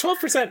 Yeah,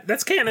 12%.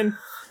 That's canon.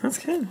 That's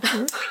canon.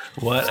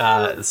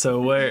 What?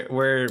 So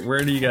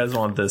where do you guys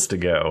want this to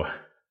go?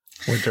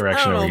 What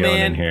direction are we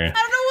going in here? I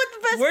don't know what the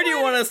best. Where do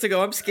you want us to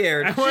go? I'm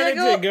scared. I wanted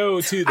to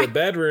go to the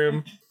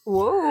bedroom.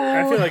 Whoa.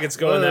 I feel like it's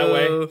going that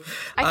way. We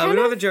don't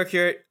have a joke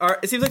here.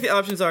 It seems like the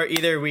options are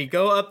either we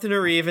go up to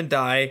Nariv and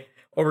die,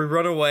 or we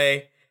run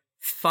away,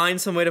 find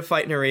some way to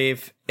fight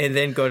Nariv, and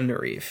then go to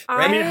Nariv.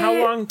 Right? I mean, how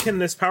long can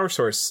this power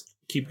source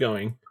keep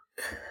going?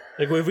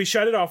 Like, if we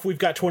shut it off, we've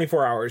got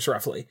 24 hours,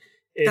 roughly.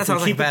 If that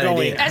sounds we keep like a bad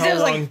idea. How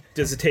long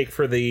does it take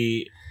for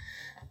the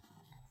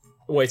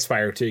White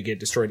Spire to get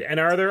destroyed? And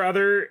are there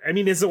other... I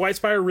mean, is the White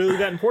Spire really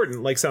that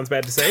important? Like, sounds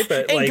bad to say,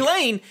 but and like...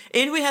 Glane,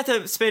 and we have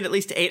to spend at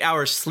least 8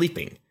 hours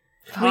sleeping.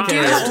 We do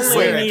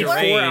only need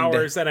 4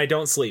 hours, and I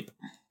don't sleep.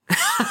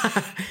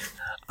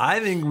 I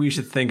think we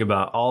should think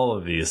about all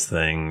of these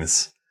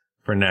things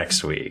for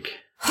next week.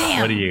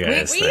 Damn. What do you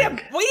guys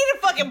think? We need a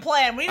fucking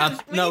plan. We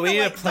need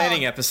a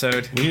planning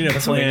episode. We need a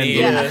plan.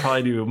 We'll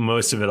probably do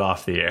most of it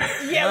off the air.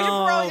 Yeah, we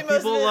should probably do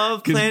most people of it.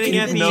 love planning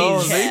episodes.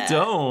 No, they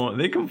don't.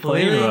 They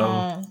complain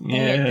about.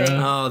 Yeah.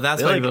 Oh,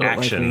 that's they why like they don't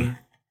action. Like me.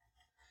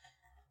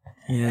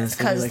 Yeah,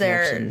 because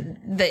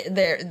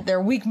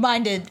they're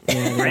weak-minded.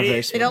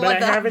 Right? They don't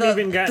But like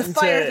the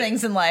fire to,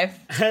 things in life.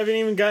 I haven't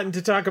even gotten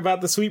to talk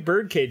about the sweet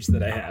bird cage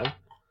that I have.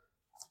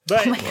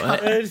 But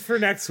for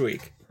next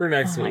week. For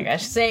next week. Oh my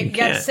gosh, you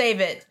gotta save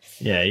it.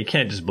 Yeah, you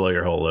can't just blow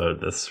your whole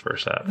load this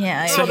first half.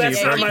 Yeah, so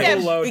that's not my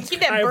whole load. We keep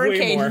that bird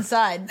cage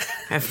inside.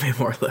 I have way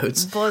more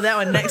loads. Blow that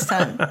one next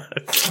time.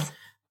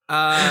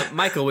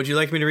 Michael, would you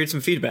like me to read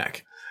some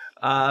feedback?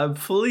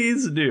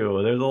 Please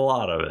do. There's a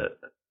lot of it.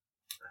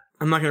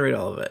 I'm not going to read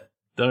all of it.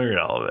 Don't read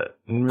all of it.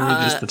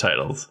 Read just the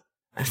titles.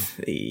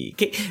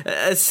 Okay.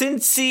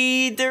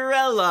 Cincy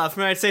Derella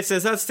from the United States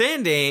says,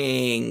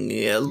 outstanding.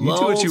 You do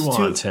what you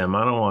want, Tim.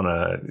 I don't want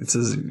to. It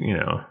says,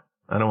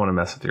 I don't want to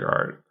mess with your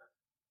art.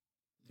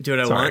 Do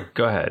what I want?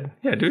 Go ahead.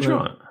 Yeah, do what you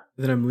want.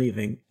 Then I'm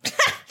leaving.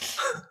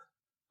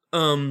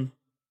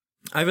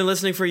 I've been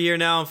listening for a year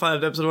now. I'm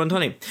finally episode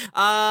 120.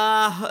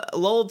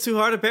 Lol, too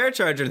hard a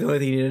paracharger. The only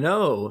thing you need to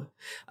know.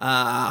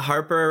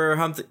 Harper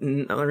Humpty.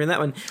 I'm not reading that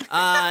one.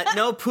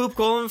 No poop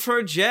going for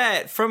a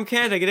jet from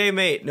Canada. G'day,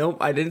 mate. Nope,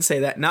 I didn't say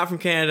that. Not from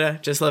Canada.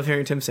 Just love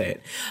hearing Tim say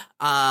it.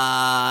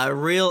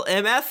 Real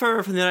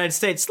MFer from the United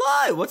States.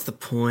 Sly, what's the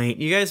point?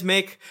 You guys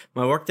make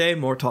my workday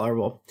more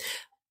tolerable.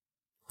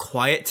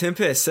 Quiet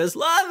Tempest says,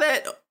 love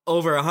it.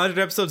 Over 100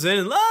 episodes in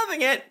and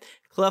loving it.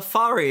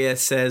 Clefaria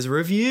says,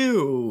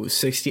 review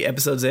 60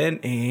 episodes in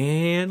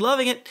and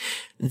loving it.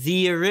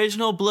 The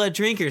Original Blood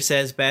Drinker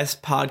says,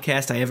 best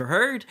podcast I ever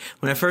heard.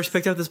 When I first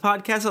picked up this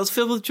podcast, I was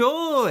filled with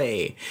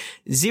joy.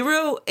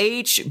 Zero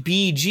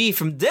HBG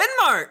from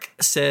Denmark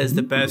says,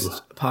 the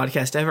best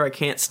podcast ever. I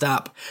can't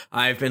stop.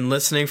 I've been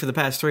listening for the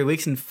past 3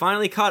 weeks and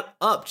finally caught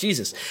up.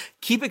 Jesus,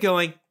 keep it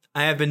going.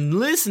 I have been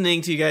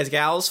listening to you guys,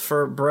 gals,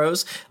 for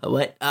 12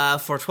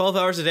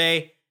 hours a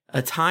day.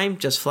 Time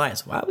just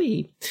flies.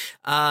 Wowee.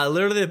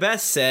 Literally the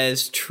best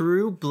says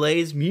True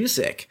Blaze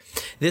Music.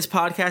 This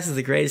podcast is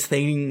the greatest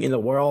thing in the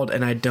world,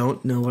 and I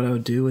don't know what I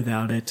would do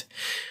without it.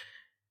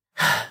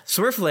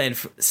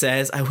 Swerfland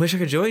says, I wish I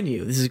could join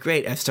you. This is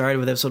great. I've started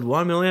with episode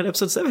 1, I'm only on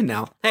episode 7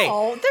 now. Hey.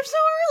 Oh, they're so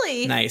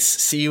early. Nice.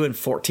 See you in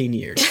 14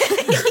 years.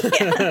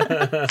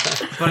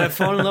 But I've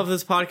fallen in love with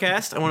this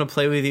podcast. I want to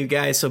play with you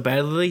guys so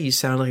badly. You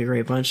sound like a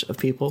great bunch of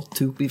people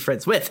to be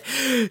friends with.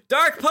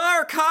 Dark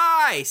Power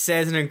Kai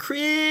says, an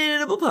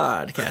incredible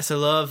podcast. I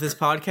love this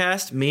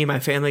podcast. Me and my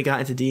family got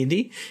into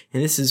D&D,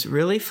 and this is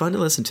really fun to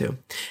listen to.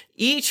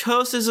 Each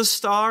host is a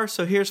star,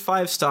 so here's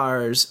 5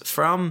 stars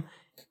from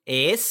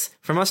Ace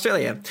from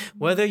Australia.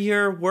 Whether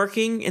you're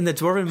working in the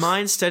Dwarven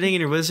mine, studying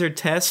in your wizard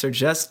tests, or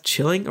just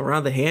chilling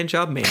around the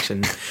handjob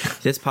mansion,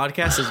 this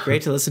podcast is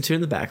great to listen to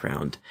in the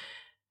background.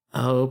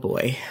 Oh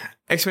boy.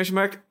 Exclamation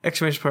mark,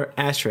 exclamation point,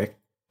 asterisk,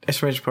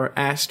 exclamation point,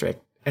 asterisk,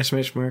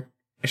 exclamation mark,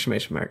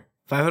 exclamation mark.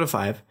 5 out of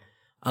 5.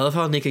 I love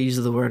how Nika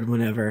uses the word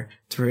whenever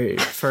to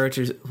refer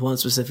to one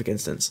specific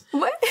instance.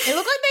 What? It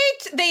looked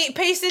like they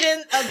pasted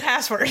in a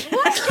password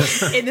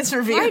in this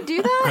review. Why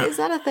do that? Is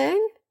that a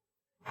thing?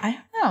 I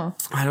don't know.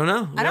 I don't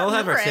know. We all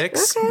have our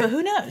ticks. But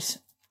who knows?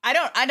 I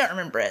don't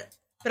remember it.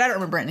 But I don't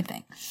remember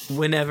anything.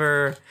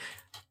 Whenever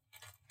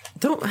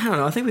I don't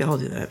know. I think we all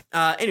do that.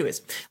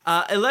 Anyways,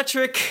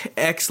 Electric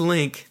X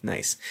Link.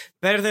 Nice.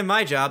 Better than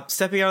my job.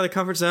 Stepping out of the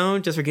comfort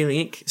zone just for getting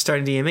ink.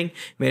 Starting DMing.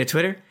 Made a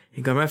Twitter.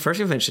 And go to my first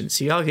convention.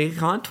 See y'all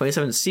GeekCon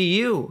 27. See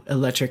you,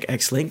 Electric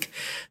X Link.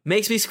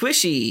 Makes me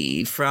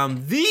squishy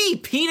from the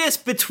penis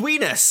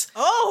between us.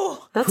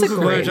 Oh, that's a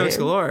great jokes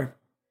name. galore.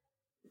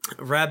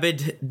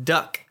 Rabid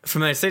Duck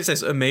from the United States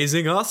says,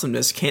 amazing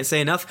awesomeness. Can't say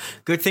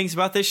enough good things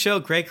about this show.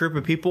 Great group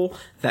of people.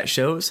 That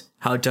shows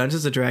how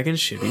Dungeons & Dragons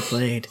should be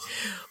played.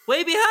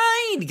 Way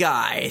behind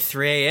guy,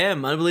 3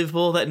 a.m.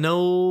 Unbelievable that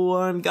no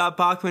one got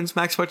Bachman's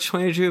Max Watch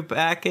 22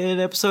 back in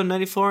episode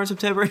 94 in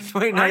September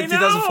 29,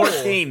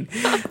 2014.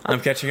 I'm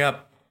catching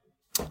up.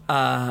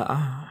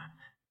 I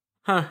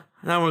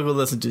want to go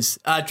listen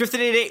to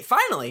Drifted 88.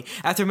 Finally,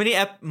 after many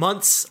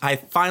months, I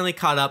finally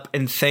caught up,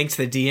 and thanks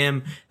to the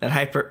DM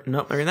that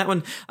nope, that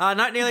one.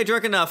 Not nearly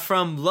drunk enough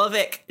from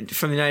Lovick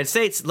from the United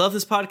States. Love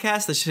this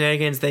podcast. The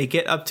shenanigans they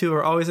get up to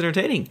are always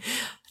entertaining.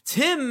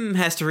 Tim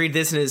has to read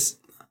this in his.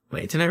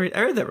 Wait, didn't I read?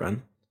 I read that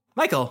run.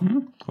 Michael,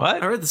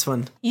 what? I read this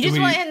one. You just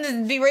want him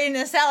to be reading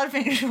the salad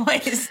fingers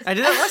voice. I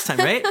did that last time,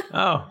 right?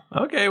 Oh,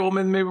 okay. Well,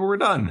 maybe we're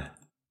done.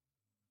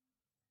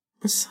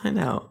 Let's find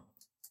out.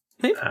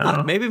 Maybe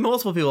not. Maybe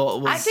multiple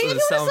people will. I think you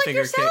just like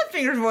your salad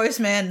fingers voice,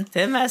 man.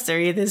 Tim has to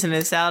read this in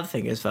his salad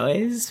fingers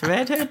voice.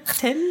 Red Hood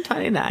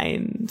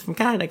 1029 from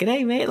Canada. Good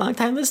day, mate. Long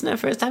time listener,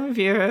 first time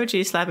viewer. OG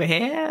slapper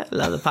here.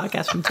 Love the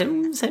podcast from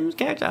Tim Sims'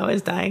 character.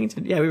 Always dying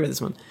to. Yeah, we read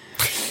this one.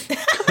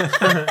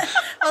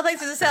 Well,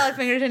 thanks for the salad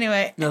fingers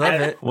anyway. No, love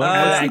it.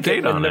 What's the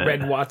date on the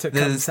red water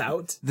comes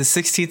out? The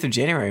 16th of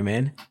January,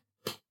 man.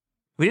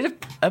 We did an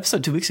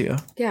episode 2 weeks ago.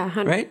 Yeah,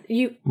 right?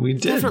 We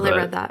did, definitely but-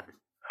 read that.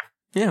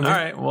 Yeah. All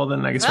right. Well,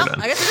 then I guess we're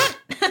done. I guess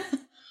we're done.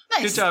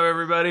 Nice. Good job,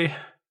 everybody.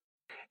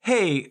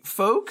 Hey,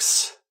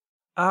 folks.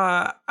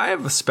 I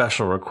have a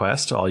special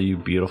request to all you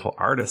beautiful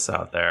artists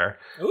out there.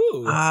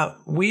 Ooh.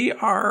 We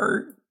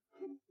are.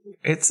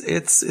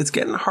 It's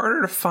getting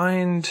harder to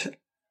find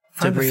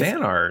the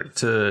fan art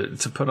to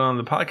put on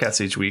the podcast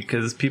each week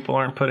because people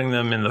aren't putting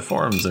them in the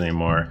forums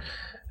anymore,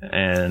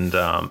 and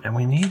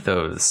we need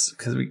those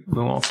because we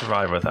won't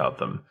survive without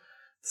them.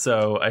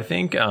 So I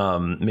think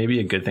maybe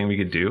a good thing we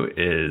could do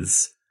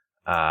is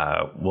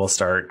we'll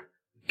start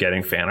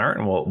getting fan art,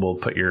 and we'll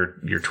put your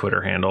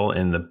Twitter handle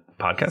in the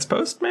podcast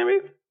post, maybe.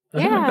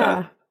 Something like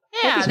that.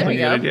 Yeah, there we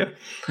go. Good idea.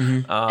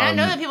 And I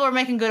know that people are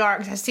making good art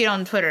because I see it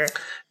on Twitter.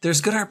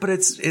 There's good art, but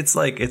it's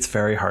like it's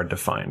very hard to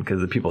find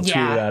because the people tweet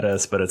Yeah. it at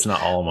us, but it's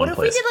not all in What one if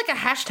place. we did like a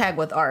hashtag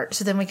with art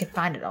so then we could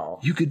find it all?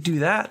 You could do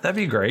that. That'd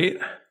be great.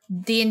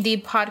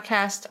 D&D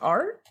podcast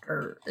art?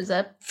 Or is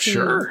that too-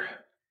 Sure.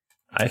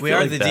 We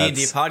are the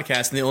D&D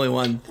podcast and the only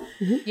one.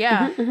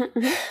 Yeah.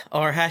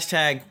 Or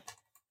hashtag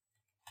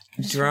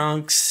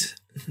drunks.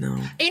 No.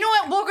 You know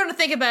what? We're going to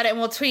think about it and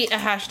we'll tweet a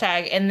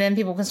hashtag and then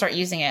people can start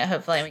using it,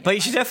 hopefully. And we can But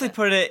you should definitely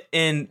put it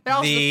in But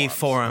also the the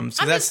forums.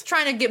 'cause I'm that's just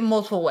trying to get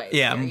multiple ways.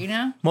 Yeah. Here, you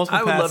know? multiple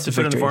I would paths love to to put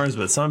in the victory. forums,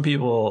 but some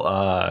people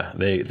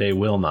they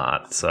will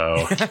not.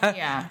 So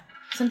Yeah.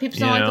 Some people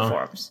You don't like know. the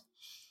forums.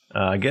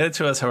 get it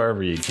to us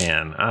however you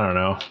can. I don't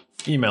know.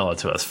 Email it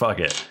to us. Fuck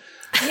it.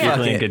 Yeah.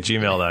 Link at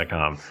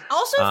gmail.com.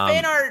 Also,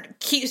 fan art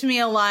keeps me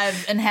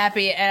alive and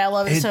happy, and I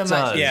love it It so much.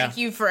 does. Yeah. Thank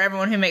you for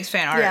everyone who makes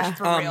fan art.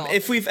 For real.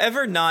 If we've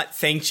ever not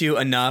thanked you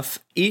enough,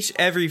 each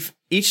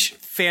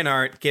fan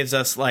art gives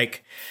us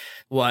like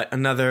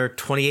another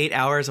 28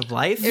 hours of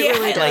life. It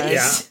really Like,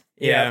 does.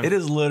 Yeah. It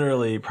is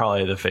literally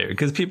probably the favorite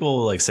because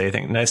people like say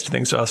nice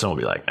things to us and we'll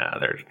be like, nah,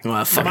 they're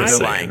fucking they're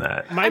saying lying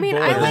that. My I mean,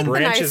 board I like the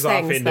branches nice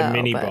off things, into though,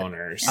 mini but-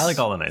 boners. I like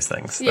all the nice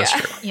things. That's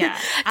true. Yeah.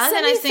 I like the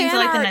Send nice me things. I fan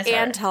like the art nice and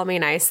art. tell me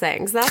nice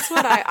things. That's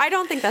what I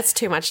don't think that's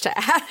too much to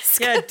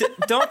ask. Yeah,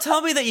 don't tell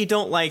me that you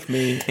don't like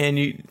me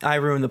and I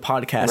ruin the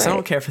podcast. Right. I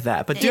don't care for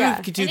that. But do Yeah.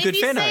 do And good if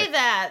you fan say art.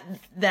 that,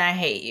 then I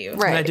hate you.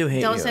 Right. And I do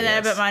hate Don't you, say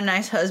that yes. about my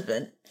nice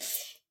husband.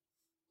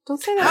 Don't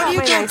say that How about do you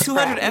my get nice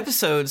 200 friend.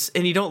 episodes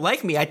and you don't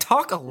like me? I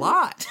talk a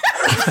lot.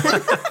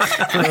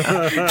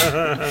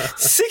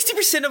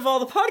 60% of all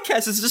the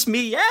podcasts is just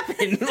me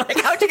yapping. Like,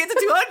 how'd you get to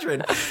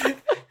 200?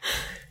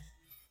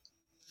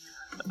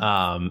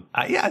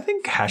 I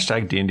think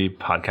hashtag D&D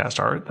podcast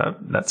art.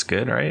 That's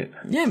good, right?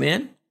 Yeah,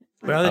 man.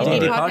 Well, I the love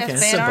D&D it. Podcast, podcast.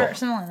 fan art,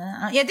 something like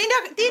that. Yeah,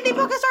 D&D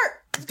podcast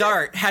art.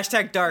 Dart.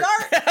 Hashtag dart.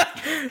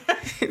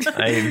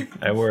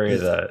 I worry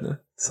that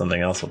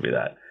something else will be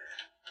that.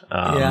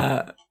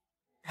 Yeah.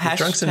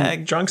 Drunks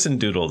and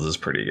Doodles is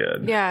pretty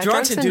good. Yeah,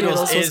 Drunks and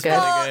Doodles is good.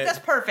 Oh, that's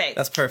perfect.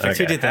 That's perfect.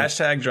 Okay, Who did that?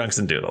 hashtag Drunks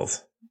and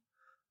Doodles.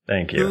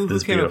 Thank you. Who This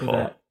is came up with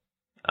beautiful.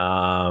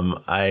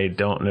 I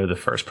don't know the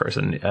first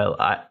person.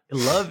 I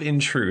Love in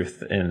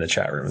Truth in the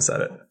chat room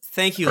said it.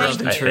 Thank you, First, Love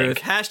and I Truth.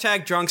 think.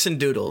 Hashtag drunks and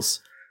doodles.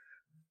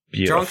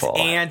 Beautiful.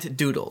 Drunks and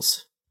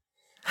doodles.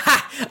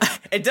 Ha!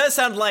 It does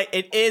sound like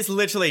it is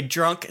literally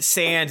drunk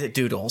sand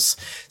doodles.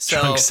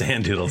 So Drunk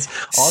sand doodles.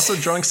 Also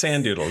drunk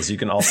sand doodles. You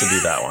can also do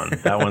that one.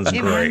 That one's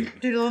great.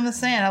 Doodle in the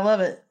sand. I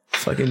love it.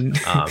 fucking.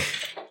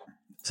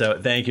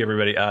 So thank you,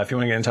 everybody. If you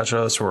want to get in touch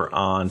with us, we're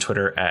on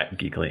Twitter at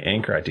Geekly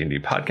Inc. or at D&D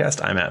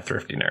Podcast. I'm at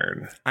Thrifty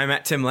Nerd. I'm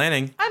at Tim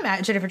Lanning. I'm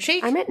at Jennifer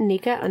Cheek. I'm at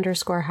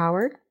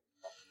Nika_Howard.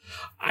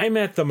 I'm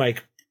at the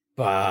Mike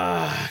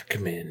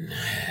Bachman.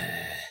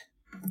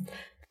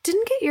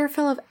 Didn't get your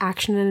fill of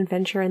action and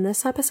adventure in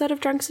this episode of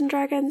Drunks and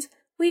Dragons?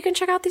 Well, you can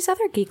check out these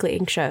other Geekly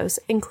Inc. shows,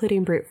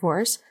 including Brute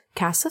Force,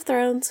 Cast of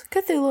Thrones,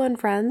 Cthulhu and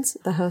Friends,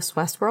 The Host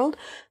Westworld,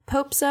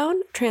 Pope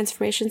Zone,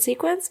 Transformation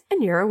Sequence,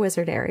 and Euro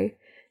Wizardary.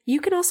 You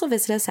can also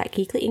visit us at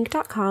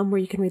geeklyinc.com,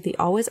 where you can read the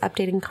always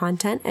updating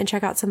content and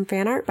check out some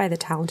fan art by the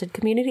talented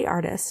community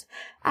artists.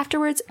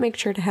 Afterwards, make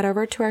sure to head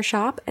over to our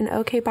shop and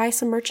buy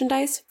some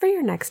merchandise for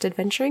your next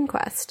adventuring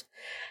quest.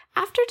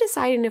 After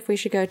deciding if we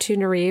should go to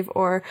Nariv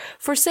or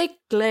forsake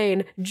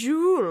Glane,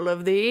 Jewel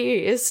of the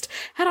East,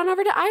 head on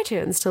over to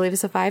iTunes to leave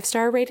us a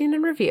 5-star rating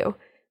and review.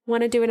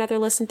 Want to do another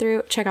listen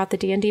through? Check out the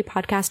D&D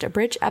Podcast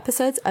Abridged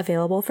episodes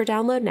available for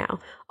download now.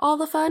 All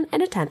the fun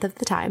in a tenth of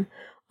the time.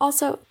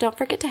 Also, don't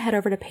forget to head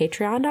over to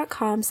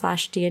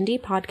patreon.com/D&D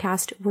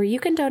podcast, where you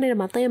can donate a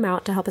monthly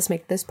amount to help us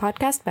make this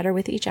podcast better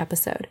with each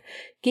episode.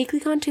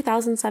 GeeklyCon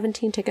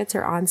 2017 tickets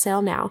are on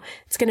sale now.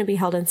 It's going to be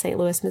held in St.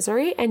 Louis,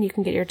 Missouri, and you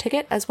can get your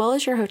ticket as well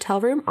as your hotel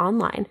room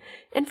online.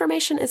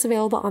 Information is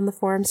available on the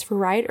forums for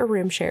ride or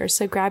room shares,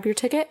 so grab your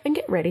ticket and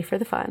get ready for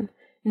the fun.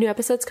 New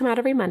episodes come out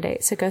every Monday,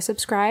 so go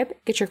subscribe,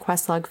 get your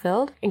quest log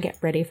filled, and get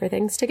ready for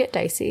things to get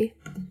dicey.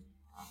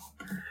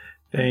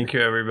 Thank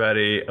you,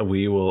 everybody.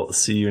 We will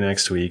see you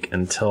next week.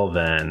 Until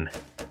then,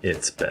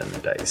 it's been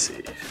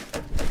dicey.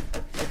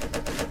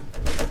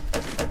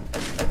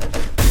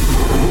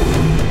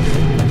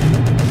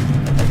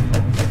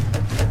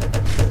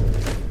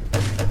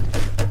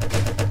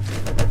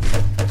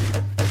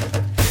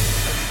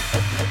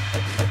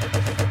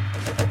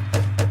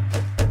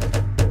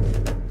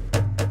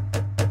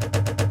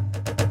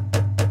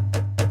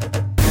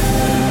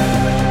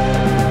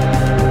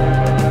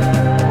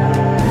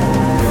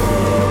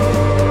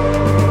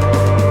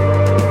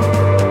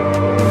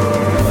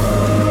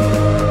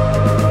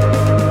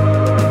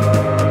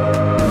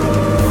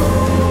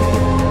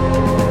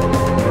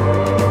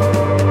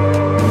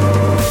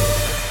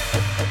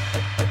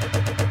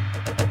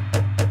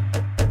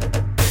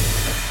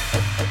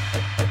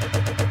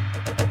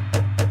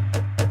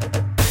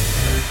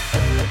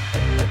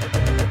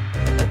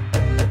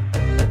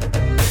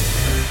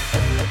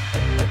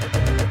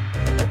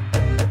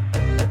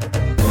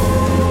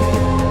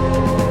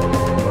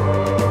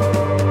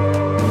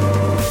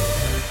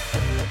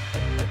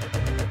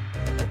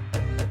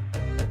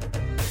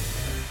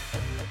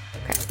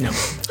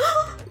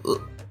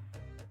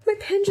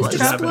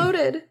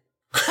 Exploded.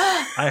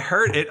 I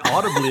heard it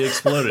audibly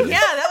exploded. Yeah,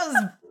 that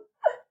was.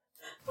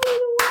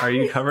 Are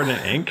you covered in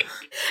ink?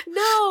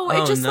 No,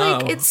 it just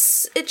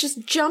it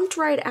just jumped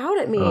right out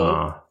at me.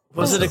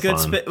 Was it a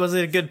good was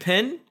it a good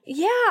pin?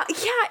 Yeah,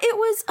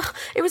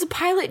 it was a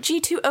Pilot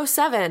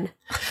G207.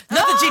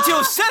 Not the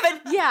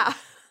G207. Yeah.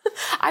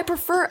 I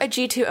prefer a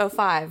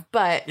G205,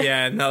 but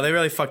yeah, no, they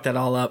really fucked that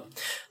all up.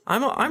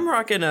 I'm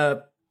rocking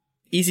a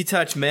Easy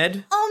Touch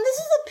Med. This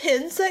is the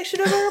pin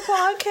section of our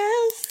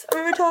podcast. Are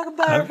we going to talk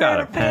about I've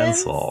got a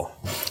pencil.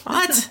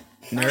 What?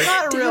 Nerd. I'm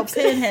not a real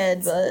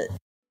pinhead, but...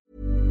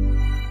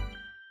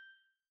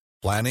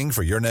 Planning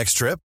for your next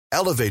trip?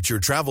 Elevate your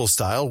travel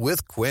style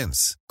with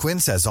Quince.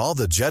 Quince has all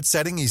the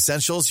jet-setting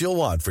essentials you'll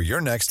want for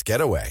your next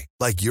getaway,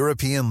 like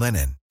European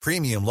linen,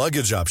 premium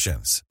luggage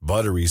options,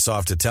 buttery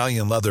soft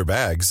Italian leather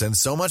bags, and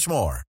so much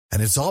more.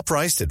 And it's all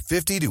priced at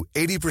 50 to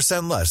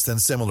 80% less than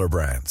similar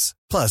brands.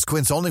 Plus,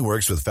 Quince only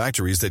works with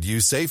factories that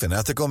use safe and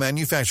ethical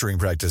manufacturing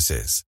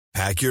practices.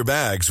 Pack your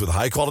bags with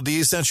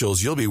high-quality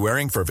essentials you'll be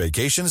wearing for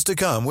vacations to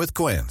come with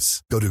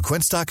Quince. Go to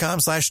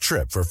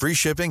quince.com/trip for free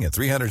shipping and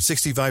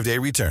 365-day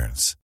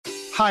returns.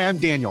 Hi, I'm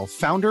Daniel,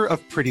 founder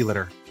of Pretty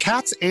Litter.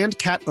 Cats and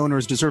cat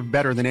owners deserve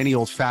better than any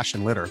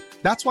old-fashioned litter.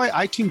 That's why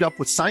I teamed up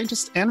with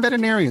scientists and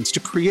veterinarians to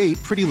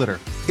create Pretty Litter.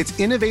 Its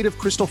innovative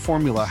crystal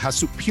formula has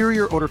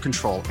superior odor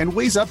control and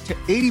weighs up to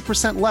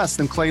 80% less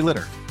than clay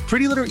litter.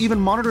 Pretty Litter even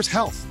monitors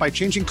health by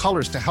changing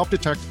colors to help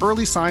detect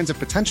early signs of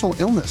potential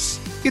illness.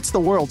 It's the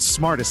world's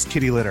smartest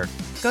kitty litter.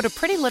 Go to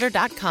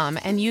prettylitter.com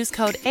and use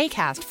code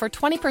ACAST for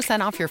 20%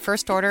 off your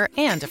first order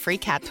and a free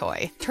cat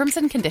toy. Terms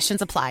and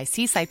conditions apply.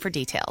 See site for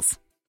details.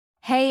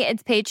 Hey,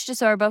 it's Paige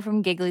DeSorbo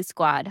from Giggly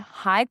Squad.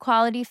 High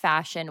quality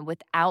fashion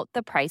without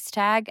the price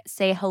tag.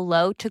 Say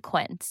hello to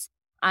Quince.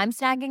 I'm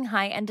snagging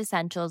high-end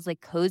essentials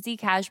like cozy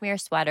cashmere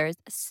sweaters,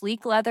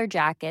 sleek leather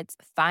jackets,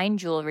 fine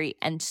jewelry,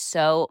 and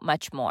so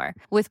much more.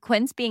 With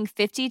Quince being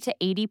 50 to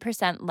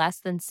 80% less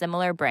than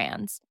similar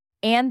brands.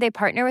 And they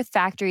partner with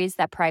factories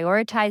that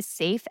prioritize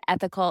safe,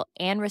 ethical,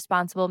 and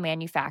responsible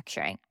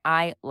manufacturing.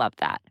 I love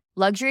that.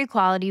 Luxury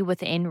quality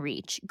within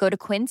reach. Go to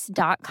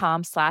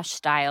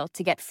quince.com/style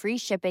to get free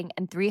shipping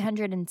and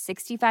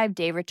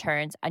 365-day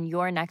returns on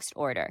your next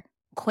order.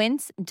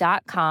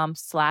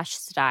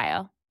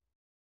 Quince.com/style.